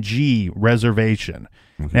reservation.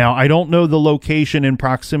 Now, I don't know the location in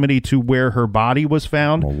proximity to where her body was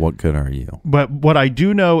found. Well, what good are you? But what I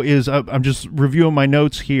do know is, I'm just reviewing my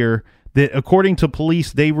notes here, that according to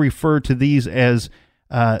police, they refer to these as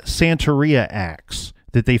Santeria acts,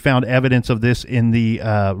 that they found evidence of this in the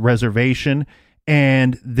reservation.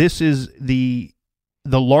 And this is the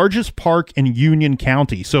largest park in Union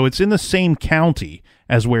County. So it's in the same county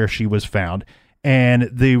as where she was found. And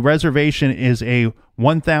the reservation is a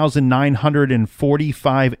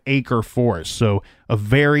 1,945 acre forest. So a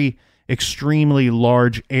very extremely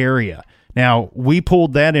large area. Now, we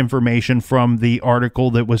pulled that information from the article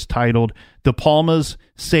that was titled "De Palmas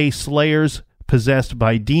Say Slayers Possessed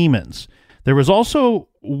by Demons." There was also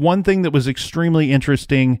one thing that was extremely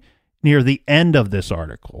interesting near the end of this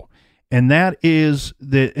article, And that is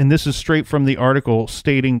and this is straight from the article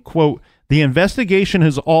stating, quote, "The investigation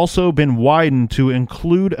has also been widened to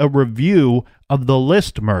include a review of the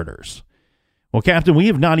List murders." Well, Captain, we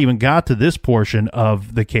have not even got to this portion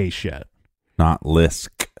of the case yet. Not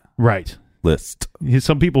Lisk. Right. List.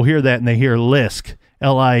 Some people hear that and they hear Lisk,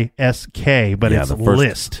 Lisk, but it's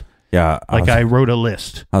List. Yeah. I wrote a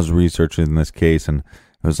list. I was researching this case and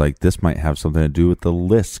I was like, this might have something to do with the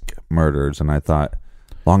Lisk murders. And I thought,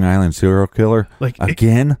 Long Island serial killer?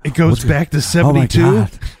 Again? It goes back to 72?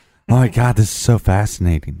 Oh my God, this is so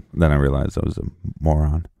fascinating. Then I realized I was a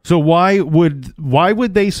moron. So why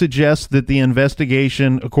would they suggest that the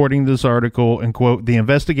investigation, according to this article, and quote, "The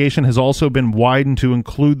investigation has also been widened to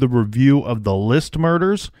include the review of the List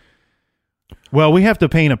murders"? Well, we have to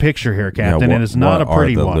paint a picture here, Captain, and it's not a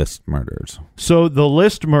pretty one. What are the List murders? So the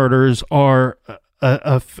List murders are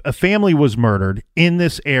a family was murdered in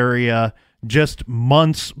this area just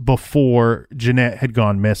months before Jeanette had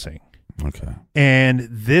gone missing. Okay. And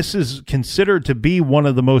this is considered to be one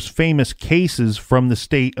of the most famous cases from the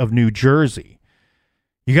state of New Jersey.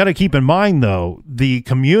 You got to keep in mind, though, the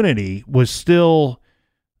community was still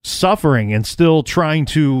suffering and still trying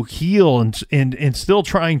to heal and still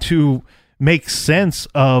trying to make sense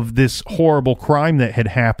of this horrible crime that had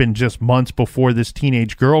happened just months before this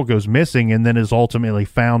teenage girl goes missing and then is ultimately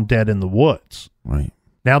found dead in the woods. Right.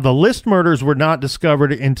 Now, the List murders were not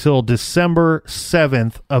discovered until December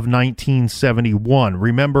 7th of 1971.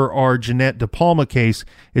 Remember, our Jeanette De Palma case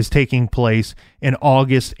is taking place in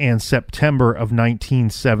August and September of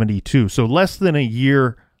 1972, so less than a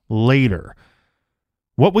year later.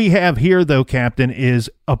 What we have here, though, Captain, is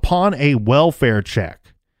upon a welfare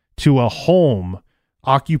check to a home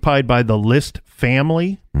occupied by the List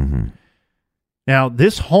family. Mm-hmm. Now,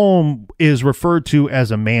 this home is referred to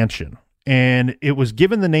as a mansion. And it was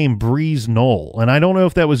given the name Breeze Knoll. And I don't know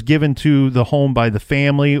if that was given to the home by the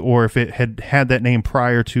family or if it had that name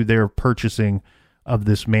prior to their purchasing of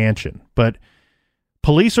this mansion. But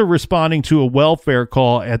police are responding to a welfare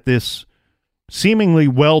call at this seemingly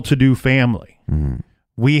well-to-do family. Mm-hmm.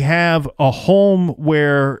 We have a home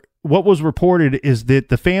where what was reported is that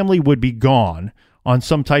the family would be gone on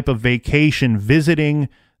some type of vacation visiting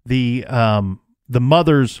the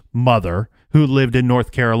mother's mother, who lived in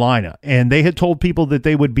North Carolina. And they had told people that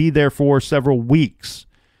they would be there for several weeks.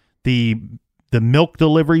 The milk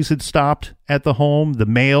deliveries had stopped at the home. The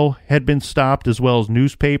mail had been stopped, as well as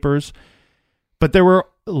newspapers. But there were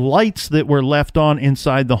lights that were left on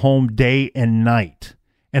inside the home day and night.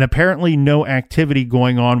 And apparently no activity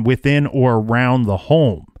going on within or around the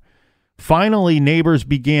home. Finally, neighbors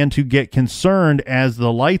began to get concerned as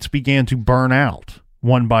the lights began to burn out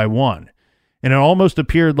one by one. And it almost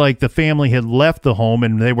appeared like the family had left the home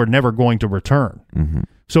and they were never going to return. Mm-hmm.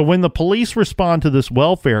 So when the police respond to this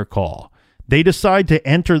welfare call, they decide to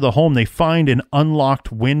enter the home. They find an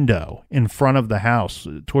unlocked window in front of the house,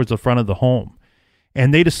 towards the front of the home.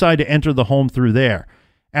 And they decide to enter the home through there.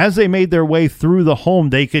 As they made their way through the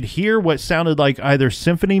home, they could hear what sounded like either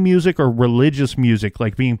symphony music or religious music,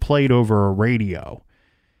 like being played over a radio.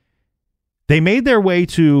 They made their way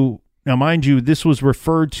to... Now, mind you, this was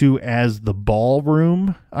referred to as the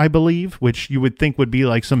ballroom, I believe, which you would think would be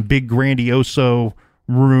like some big grandioso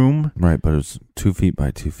room. Right, but it was 2 feet by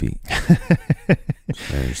 2 feet.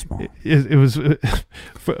 Very small. It was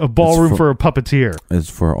a ballroom for a puppeteer. It's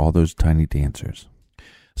for all those tiny dancers.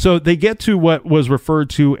 So they get to what was referred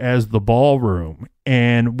to as the ballroom.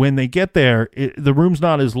 And when they get there, the room's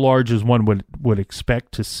not as large as one would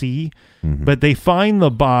expect to see. Mm-hmm. But they find the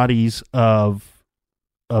bodies of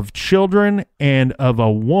children and of a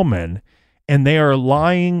woman, and they are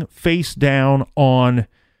lying face down on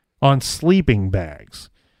sleeping bags.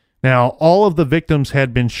 Now, all of the victims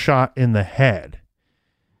had been shot in the head.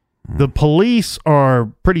 The police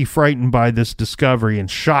are pretty frightened by this discovery and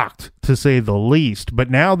shocked, to say the least, but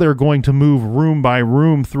now they're going to move room by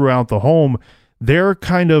room throughout the home. They're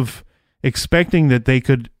kind of expecting that they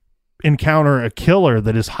could encounter a killer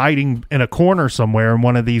that is hiding in a corner somewhere in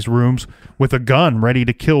one of these rooms with a gun ready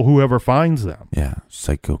to kill whoever finds them. Yeah,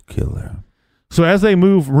 psycho killer. So as they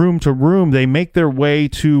move room to room, they make their way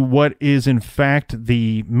to what is in fact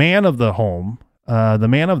the man of the home, the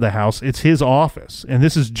man of the house. It's his office, and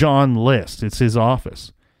this is John List. It's his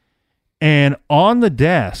office. And on the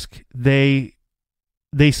desk, they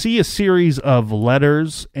see a series of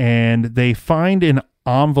letters, and they find an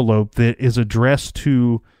envelope that is addressed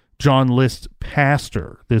to John List's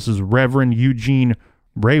pastor. This is Reverend Eugene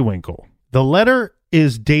Raywinkle. The letter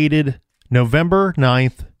is dated November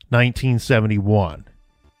 9th, 1971,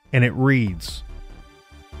 and it reads,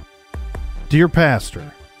 "Dear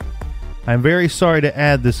Pastor, I am very sorry to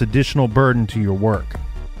add this additional burden to your work.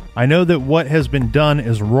 I know that what has been done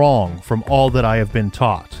is wrong from all that I have been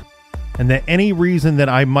taught, and that any reason that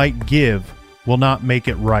I might give will not make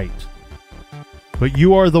it right. But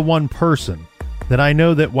you are the one person that I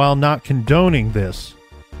know that while not condoning this,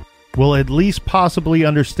 will at least possibly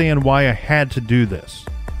understand why I had to do this.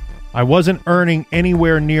 I wasn't earning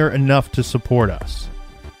anywhere near enough to support us.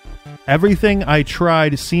 Everything I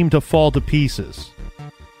tried seemed to fall to pieces.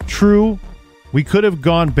 True, we could have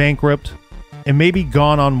gone bankrupt and maybe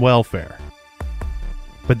gone on welfare.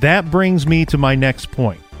 But that brings me to my next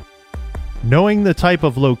point. Knowing the type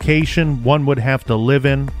of location one would have to live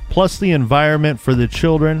in, plus the environment for the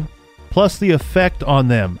children, plus the effect on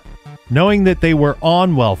them, knowing that they were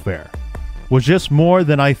on welfare, was just more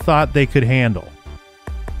than I thought they could handle.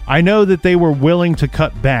 I know that they were willing to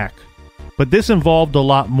cut back, but this involved a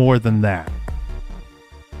lot more than that.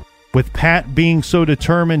 With Pat being so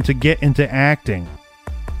determined to get into acting,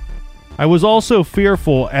 I was also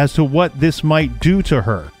fearful as to what this might do to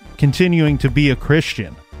her, continuing to be a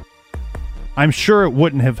Christian. I'm sure it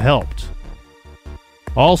wouldn't have helped.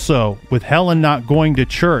 Also, with Helen not going to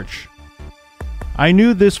church, I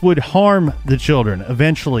knew this would harm the children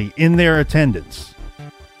eventually in their attendance.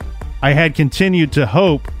 I had continued to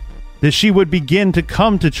hope that she would begin to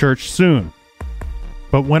come to church soon.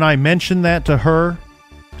 But when I mentioned that to her,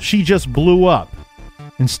 she just blew up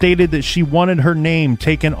and stated that she wanted her name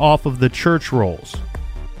taken off of the church rolls.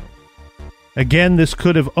 Again, this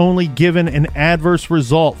could have only given an adverse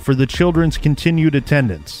result for the children's continued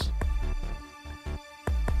attendance.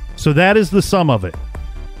 So that is the sum of it.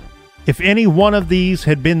 If any one of these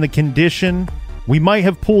had been the condition, we might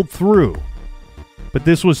have pulled through, but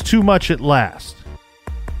this was too much at last.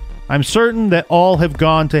 I'm certain that all have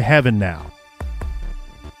gone to heaven now.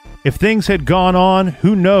 If things had gone on,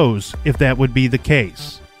 who knows if that would be the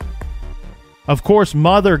case. Of course,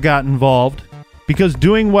 Mother got involved because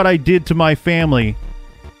doing what I did to my family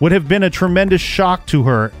would have been a tremendous shock to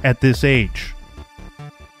her at this age.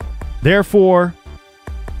 Therefore,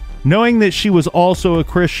 knowing that she was also a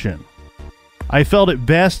Christian, I felt it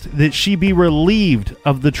best that she be relieved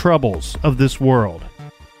of the troubles of this world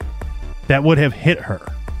that would have hit her.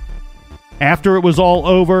 After it was all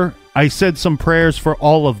over, I said some prayers for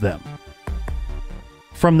all of them.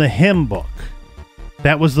 From the hymn book.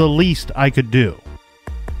 That was the least I could do.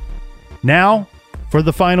 Now, for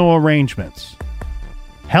the final arrangements.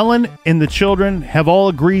 Helen and the children have all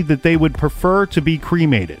agreed that they would prefer to be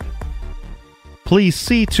cremated. Please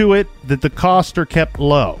see to it that the costs are kept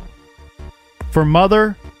low. For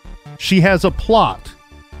Mother, she has a plot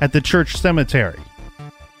at the church cemetery.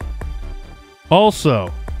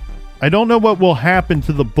 Also, I don't know what will happen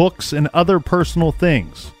to the books and other personal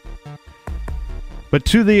things, but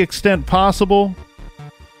to the extent possible,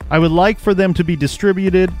 I would like for them to be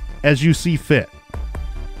distributed as you see fit.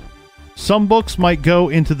 Some books might go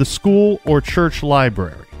into the school or church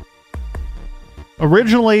library.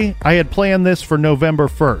 Originally, I had planned this for November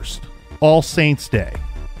 1st, All Saints' Day,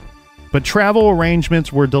 but travel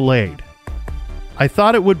arrangements were delayed. I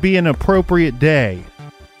thought it would be an appropriate day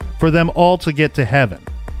for them all to get to heaven.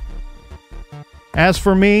 As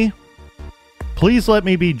for me, please let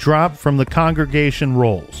me be dropped from the congregation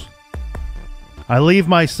rolls. I leave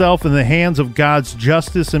myself in the hands of God's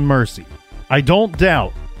justice and mercy. I don't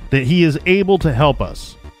doubt that He is able to help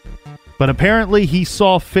us, but apparently He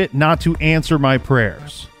saw fit not to answer my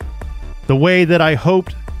prayers the way that I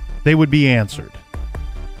hoped they would be answered.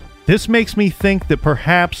 This makes me think that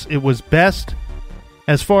perhaps it was best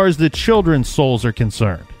as far as the children's souls are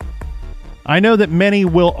concerned. I know that many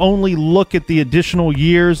will only look at the additional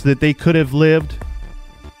years that they could have lived,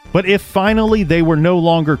 but if finally they were no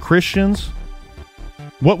longer Christians,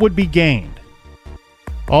 what would be gained?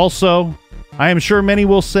 Also, I am sure many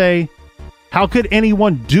will say, how could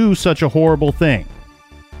anyone do such a horrible thing?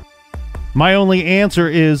 My only answer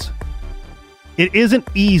is, it isn't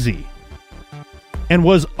easy, and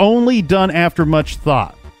was only done after much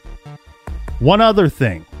thought. One other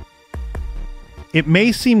thing. It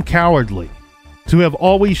may seem cowardly to have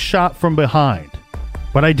always shot from behind,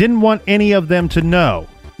 but I didn't want any of them to know,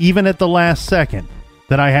 even at the last second,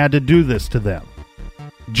 that I had to do this to them.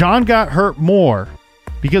 John got hurt more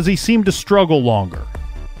because he seemed to struggle longer.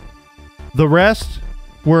 The rest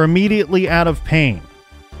were immediately out of pain.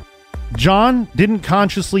 John didn't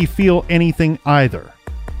consciously feel anything either.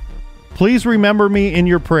 Please remember me in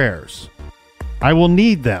your prayers. I will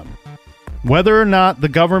need them, whether or not the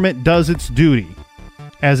government does its duty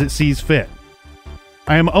as it sees fit.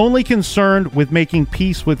 I am only concerned with making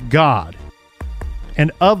peace with God,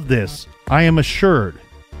 and of this I am assured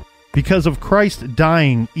because of Christ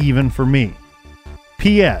dying even for me.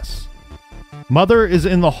 P.S. Mother is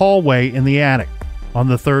in the hallway in the attic on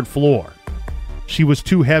the 3rd floor. She was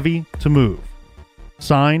too heavy to move.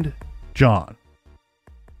 Signed, John.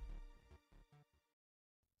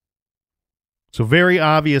 So very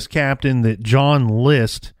obvious, Captain, that John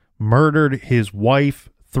List murdered his wife,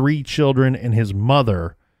 3 children, and his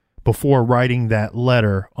mother before writing that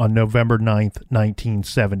letter on November 9th,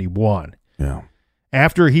 1971. Yeah.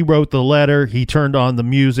 After he wrote the letter, he turned on the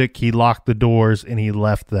music, he locked the doors, and he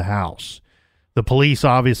left the house. The police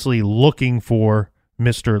obviously looking for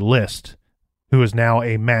Mr. List, who is now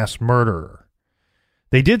a mass murderer.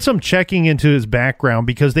 They did some checking into his background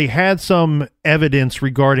because they had some evidence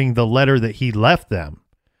regarding the letter that he left them,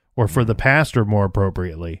 or for the pastor more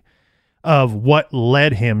appropriately, of what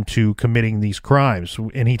led him to committing these crimes.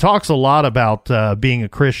 And he talks a lot about being a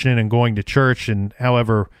Christian and going to church, and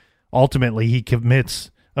however, ultimately he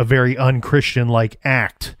commits a very un-Christian-like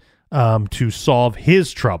act to solve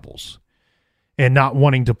his troubles and not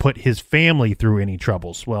wanting to put his family through any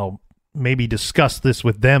troubles. Well, maybe discuss this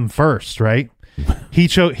with them first, right? He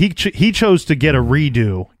chose to get a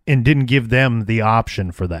redo and didn't give them the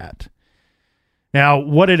option for that. Now,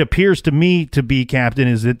 what it appears to me to be, Captain,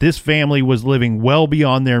 is that this family was living well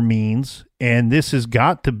beyond their means, and this has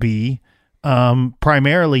got to be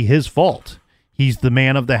primarily his fault. He's the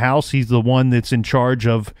man of the house. He's the one that's in charge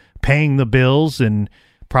of paying the bills and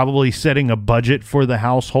probably setting a budget for the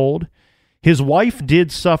household. His wife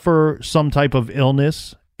did suffer some type of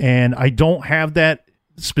illness, and I don't have that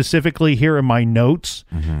specifically here in my notes,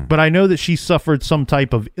 but I know that she suffered some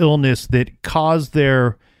type of illness that caused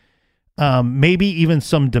their maybe even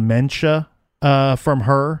some dementia from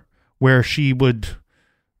her, where she would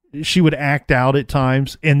act out at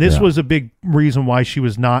times, and this was a big reason why she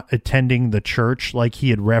was not attending the church like he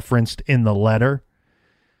had referenced in the letter.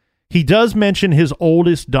 He does mention his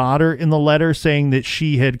oldest daughter in the letter, saying that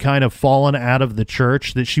she had kind of fallen out of the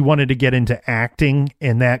church, that she wanted to get into acting,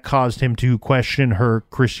 and that caused him to question her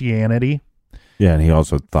Christianity. Yeah, and he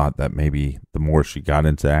also thought that maybe the more she got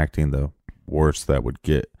into acting, the worse that would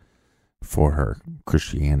get for her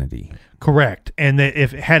Christianity. Correct. And that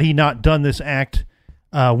had he not done this act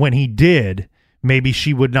when he did, maybe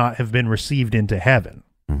she would not have been received into heaven.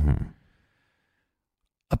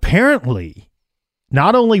 Apparently,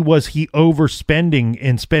 not only was he overspending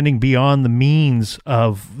and spending beyond the means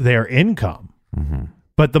of their income,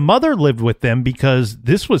 but the mother lived with them because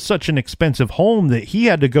this was such an expensive home that he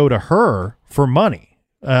had to go to her for money,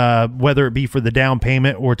 whether it be for the down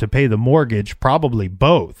payment or to pay the mortgage, probably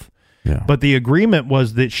both. Yeah. But the agreement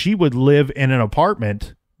was that she would live in an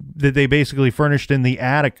apartment that they basically furnished in the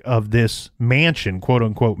attic of this mansion, quote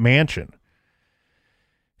unquote mansion.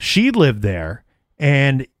 She lived there,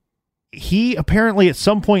 and he apparently at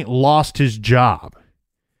some point lost his job.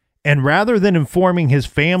 And rather than informing his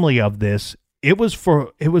family of this, it was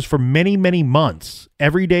for many, many months.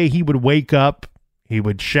 Every day he would wake up, he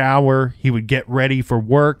would shower, he would get ready for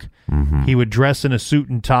work, he would dress in a suit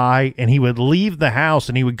and tie, and he would leave the house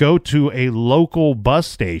and he would go to a local bus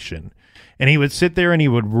station, and he would sit there and he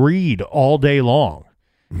would read all day long,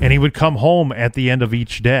 and he would come home at the end of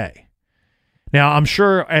each day. Now, I'm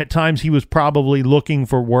sure at times he was probably looking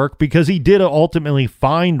for work because he did ultimately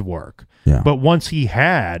find work. Yeah. But once he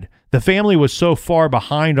had, the family was so far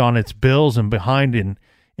behind on its bills and behind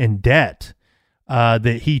in debt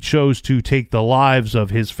that he chose to take the lives of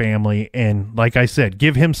his family and, like I said,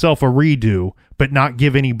 give himself a redo, but not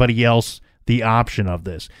give anybody else the option of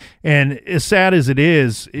this. And as sad as it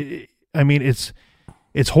is,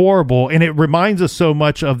 it's horrible, and it reminds us so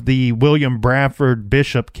much of the William Bradford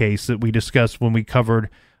Bishop case that we discussed when we covered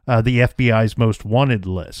the FBI's most wanted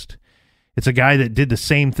list. It's a guy that did the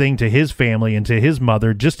same thing to his family and to his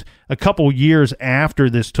mother just a couple years after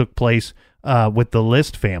this took place with the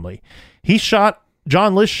List family.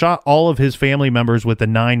 John List shot all of his family members with a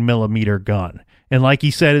 9mm gun, and like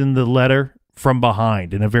he said in the letter, from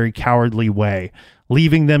behind in a very cowardly way,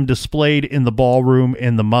 leaving them displayed in the ballroom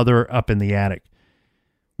and the mother up in the attic.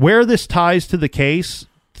 Where this ties to the case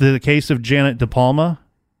of Janet De Palma,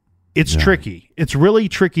 it's tricky. It's really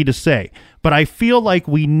tricky to say. But I feel like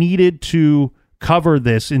we needed to cover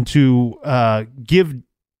this and to give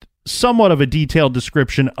somewhat of a detailed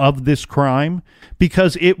description of this crime,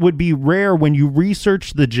 because it would be rare when you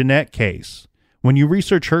research the Jeanette case. When you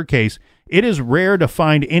research her case, it is rare to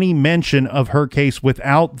find any mention of her case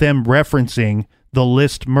without them referencing the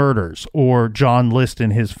List murders or John List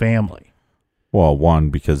and his family. Well,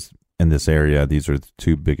 one, because in this area, these are the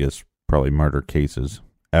 2 biggest probably murder cases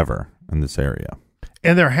ever in this area.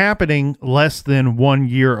 And they're happening less than 1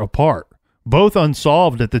 year apart. both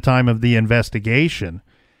unsolved at the time of the investigation.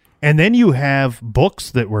 And then you have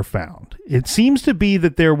books that were found. It seems to be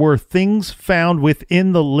that there were things found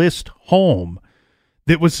within the List home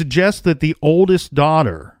that would suggest that the oldest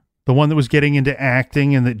daughter, the one that was getting into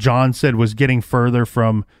acting and that John said was getting further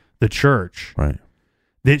from the church, Right.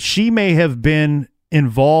 that she may have been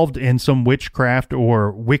involved in some witchcraft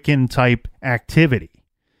or Wiccan type activity.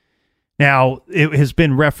 Now, it has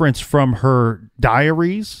been referenced from her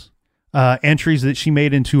diaries, entries that she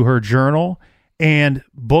made into her journal, and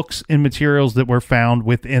books and materials that were found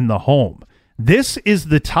within the home. This is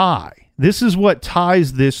the tie. This is what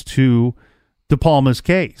ties this to De Palma's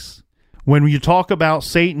case. When you talk about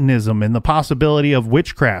Satanism and the possibility of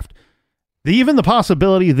witchcraft, even the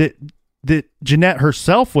possibility that Jeanette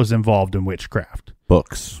herself was involved in witchcraft.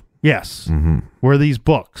 Books. Yes. Mm-hmm. Were these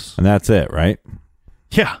books. And that's it, right?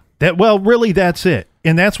 Yeah. Really, that's it.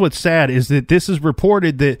 And that's what's sad is that this is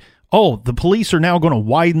reported that, the police are now going to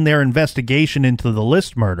widen their investigation into the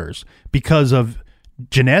List murders because of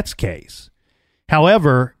Jeanette's case.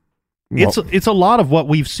 However, it's a lot of what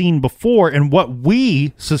we've seen before and what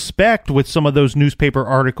we suspect with some of those newspaper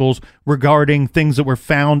articles regarding things that were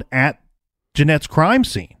found at Jeanette's crime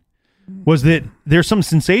scene was that there's some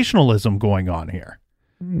sensationalism going on here.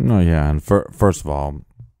 No, yeah. And first of all,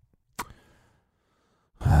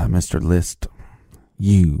 Mr. List,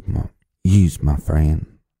 you's my friend.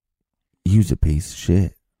 You's a piece of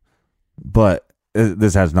shit. But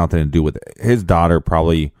this has nothing to do with it. His daughter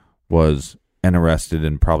probably was interested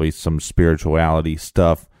in probably some spirituality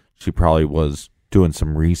stuff. She probably was doing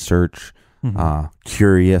some research,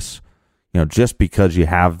 curious. Just because you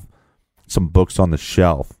have some books on the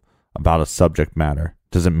shelf about a subject matter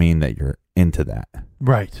doesn't mean that you're into that.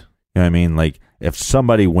 Right. You know what I mean? Like, if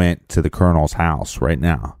somebody went to the Colonel's house right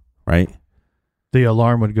now, right? The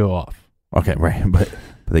alarm would go off. Okay, right. But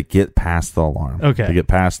they get past the alarm. Okay. They get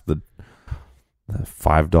past the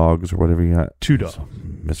 5 dogs or whatever you got. 2 dogs.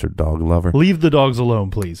 Mr. Dog Lover. Leave the dogs alone,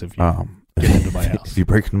 please, if you get into my house. If you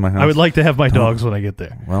break into my house. I would like to have my dogs when I get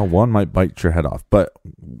there. Well, one might bite your head off. But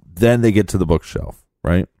then they get to the bookshelf,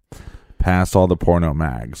 right? Past all the porno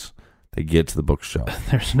mags. They get to the bookshelf.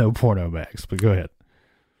 There's no porno mags, but go ahead.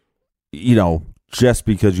 Just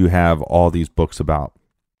because you have all these books about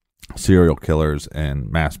serial killers and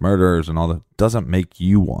mass murderers and all that doesn't make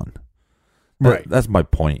you one. Right. That's my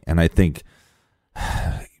point. And I think,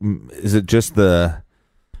 is it just the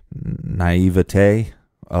naivete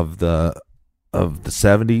of the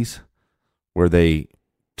 70s where they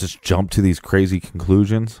just jump to these crazy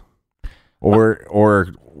conclusions?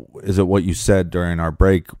 Or is it what you said during our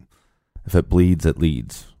break? If it bleeds, it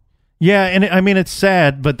leads. Yeah, and I mean, it's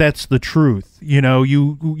sad, but that's the truth.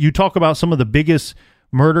 You talk about some of the biggest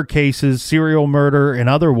murder cases, serial murder and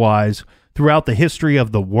otherwise, throughout the history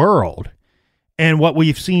of the world. And what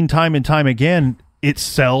we've seen time and time again, it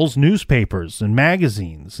sells newspapers and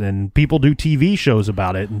magazines, and people do TV shows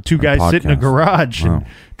about it, and 2 guys sit in a garage and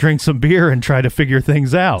drink some beer and try to figure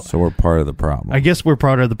things out. So we're part of the problem. I guess we're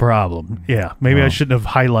part of the problem. Yeah, maybe I shouldn't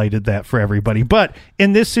have highlighted that for everybody. But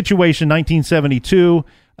in this situation, 1972,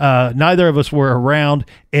 neither of us were around,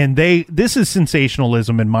 and this is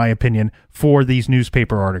sensationalism, in my opinion, for these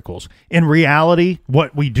newspaper articles. In reality,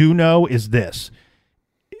 what we do know is this.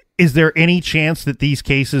 Is there any chance that these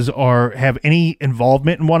cases have any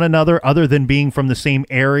involvement in one another other than being from the same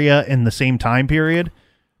area in the same time period?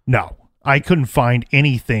 No. I couldn't find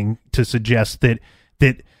anything to suggest that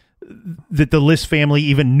the List family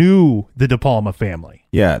even knew the De Palma family.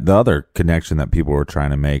 Yeah, the other connection that people were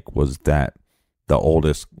trying to make was that the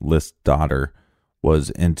oldest List daughter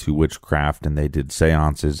was into witchcraft, and they did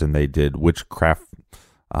seances and they did witchcraft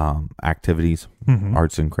activities,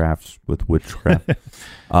 arts and crafts with witchcraft,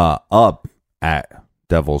 up at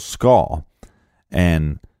Devil's Skull.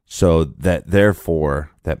 And so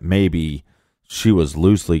therefore maybe she was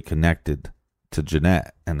loosely connected to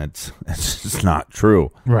Jeanette, and it's just not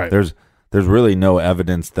true. Right. There's really no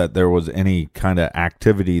evidence that there was any kind of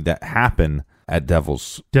activity that happened at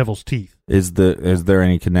Devil's Teeth. Is there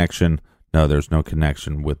any connection? No, there's no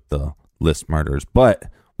connection with the List murders. But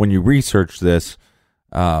when you research this,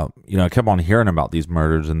 I kept on hearing about these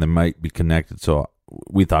murders and they might be connected. So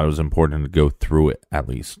we thought it was important to go through it at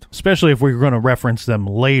least. Especially if we're going to reference them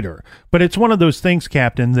later. But it's one of those things,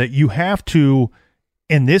 Captain, that you have to,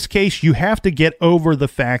 in this case, you have to get over the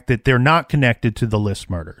fact that they're not connected to the List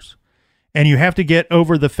murders. And you have to get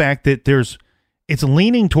over the fact that it's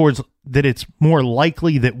leaning towards that it's more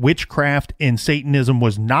likely that witchcraft and Satanism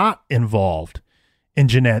was not involved in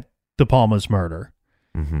Jeanette De Palma's murder.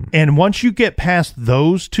 Mm-hmm. And once you get past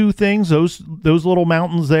those 2 things, those little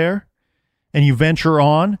mountains there, and you venture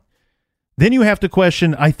on, then you have to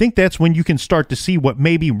question, I think that's when you can start to see what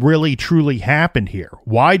maybe really truly happened here.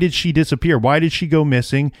 Why did she disappear? Why did she go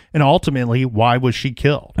missing? And ultimately, why was she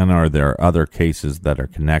killed? And are there other cases that are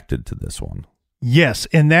connected to this one? Yes,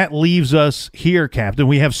 and that leaves us here, Captain.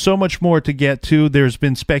 We have so much more to get to. There's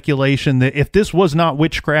been speculation that if this was not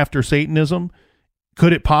witchcraft or Satanism,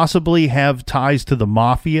 could it possibly have ties to the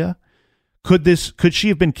mafia? Could she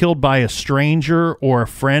have been killed by a stranger or a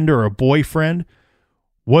friend or a boyfriend?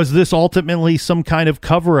 Was this ultimately some kind of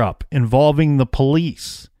cover-up involving the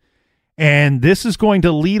police? And this is going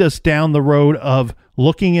to lead us down the road of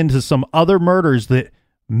looking into some other murders that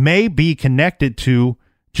may be connected to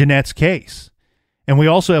Jeanette's case. And we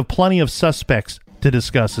also have plenty of suspects to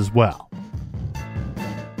discuss as well.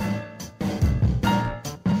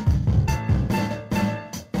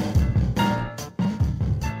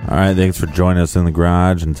 All right, thanks for joining us in the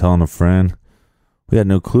garage and telling a friend. We had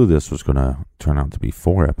no clue this was going to turn out to be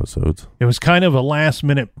 4 episodes. It was kind of a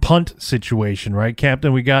last-minute punt situation, right,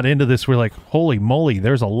 Captain? We got into this, we're like, holy moly,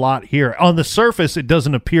 there's a lot here. On the surface, it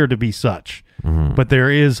doesn't appear to be such, but there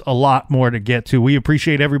is a lot more to get to. We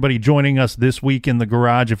appreciate everybody joining us this week in the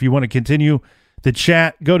garage. If you want to continue the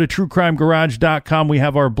chat, go to truecrimegarage.com. We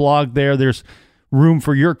have our blog there. There's room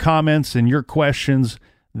for your comments and your questions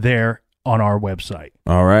there on our website.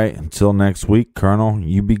 All right. Until next week, Colonel,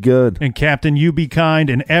 you be good. And Captain, you be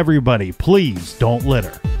kind. And everybody, please don't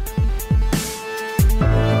litter.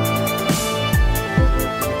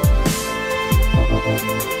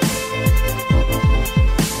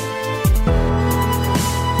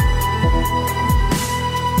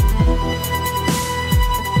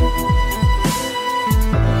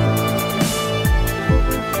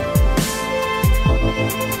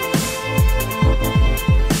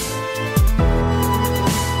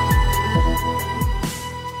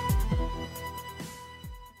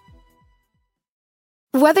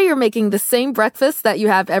 Whether you're making the same breakfast that you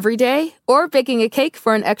have every day or baking a cake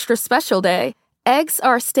for an extra special day, eggs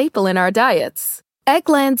are a staple in our diets.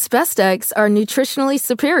 Eggland's Best Eggs are nutritionally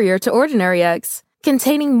superior to ordinary eggs,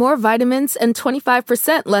 containing more vitamins and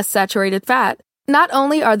 25% less saturated fat. Not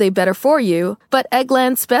only are they better for you, but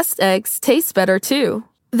Eggland's Best Eggs taste better too.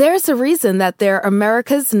 There's a reason that they're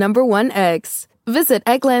America's #1 eggs. Visit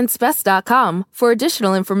egglandsbest.com for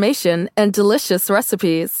additional information and delicious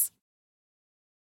recipes.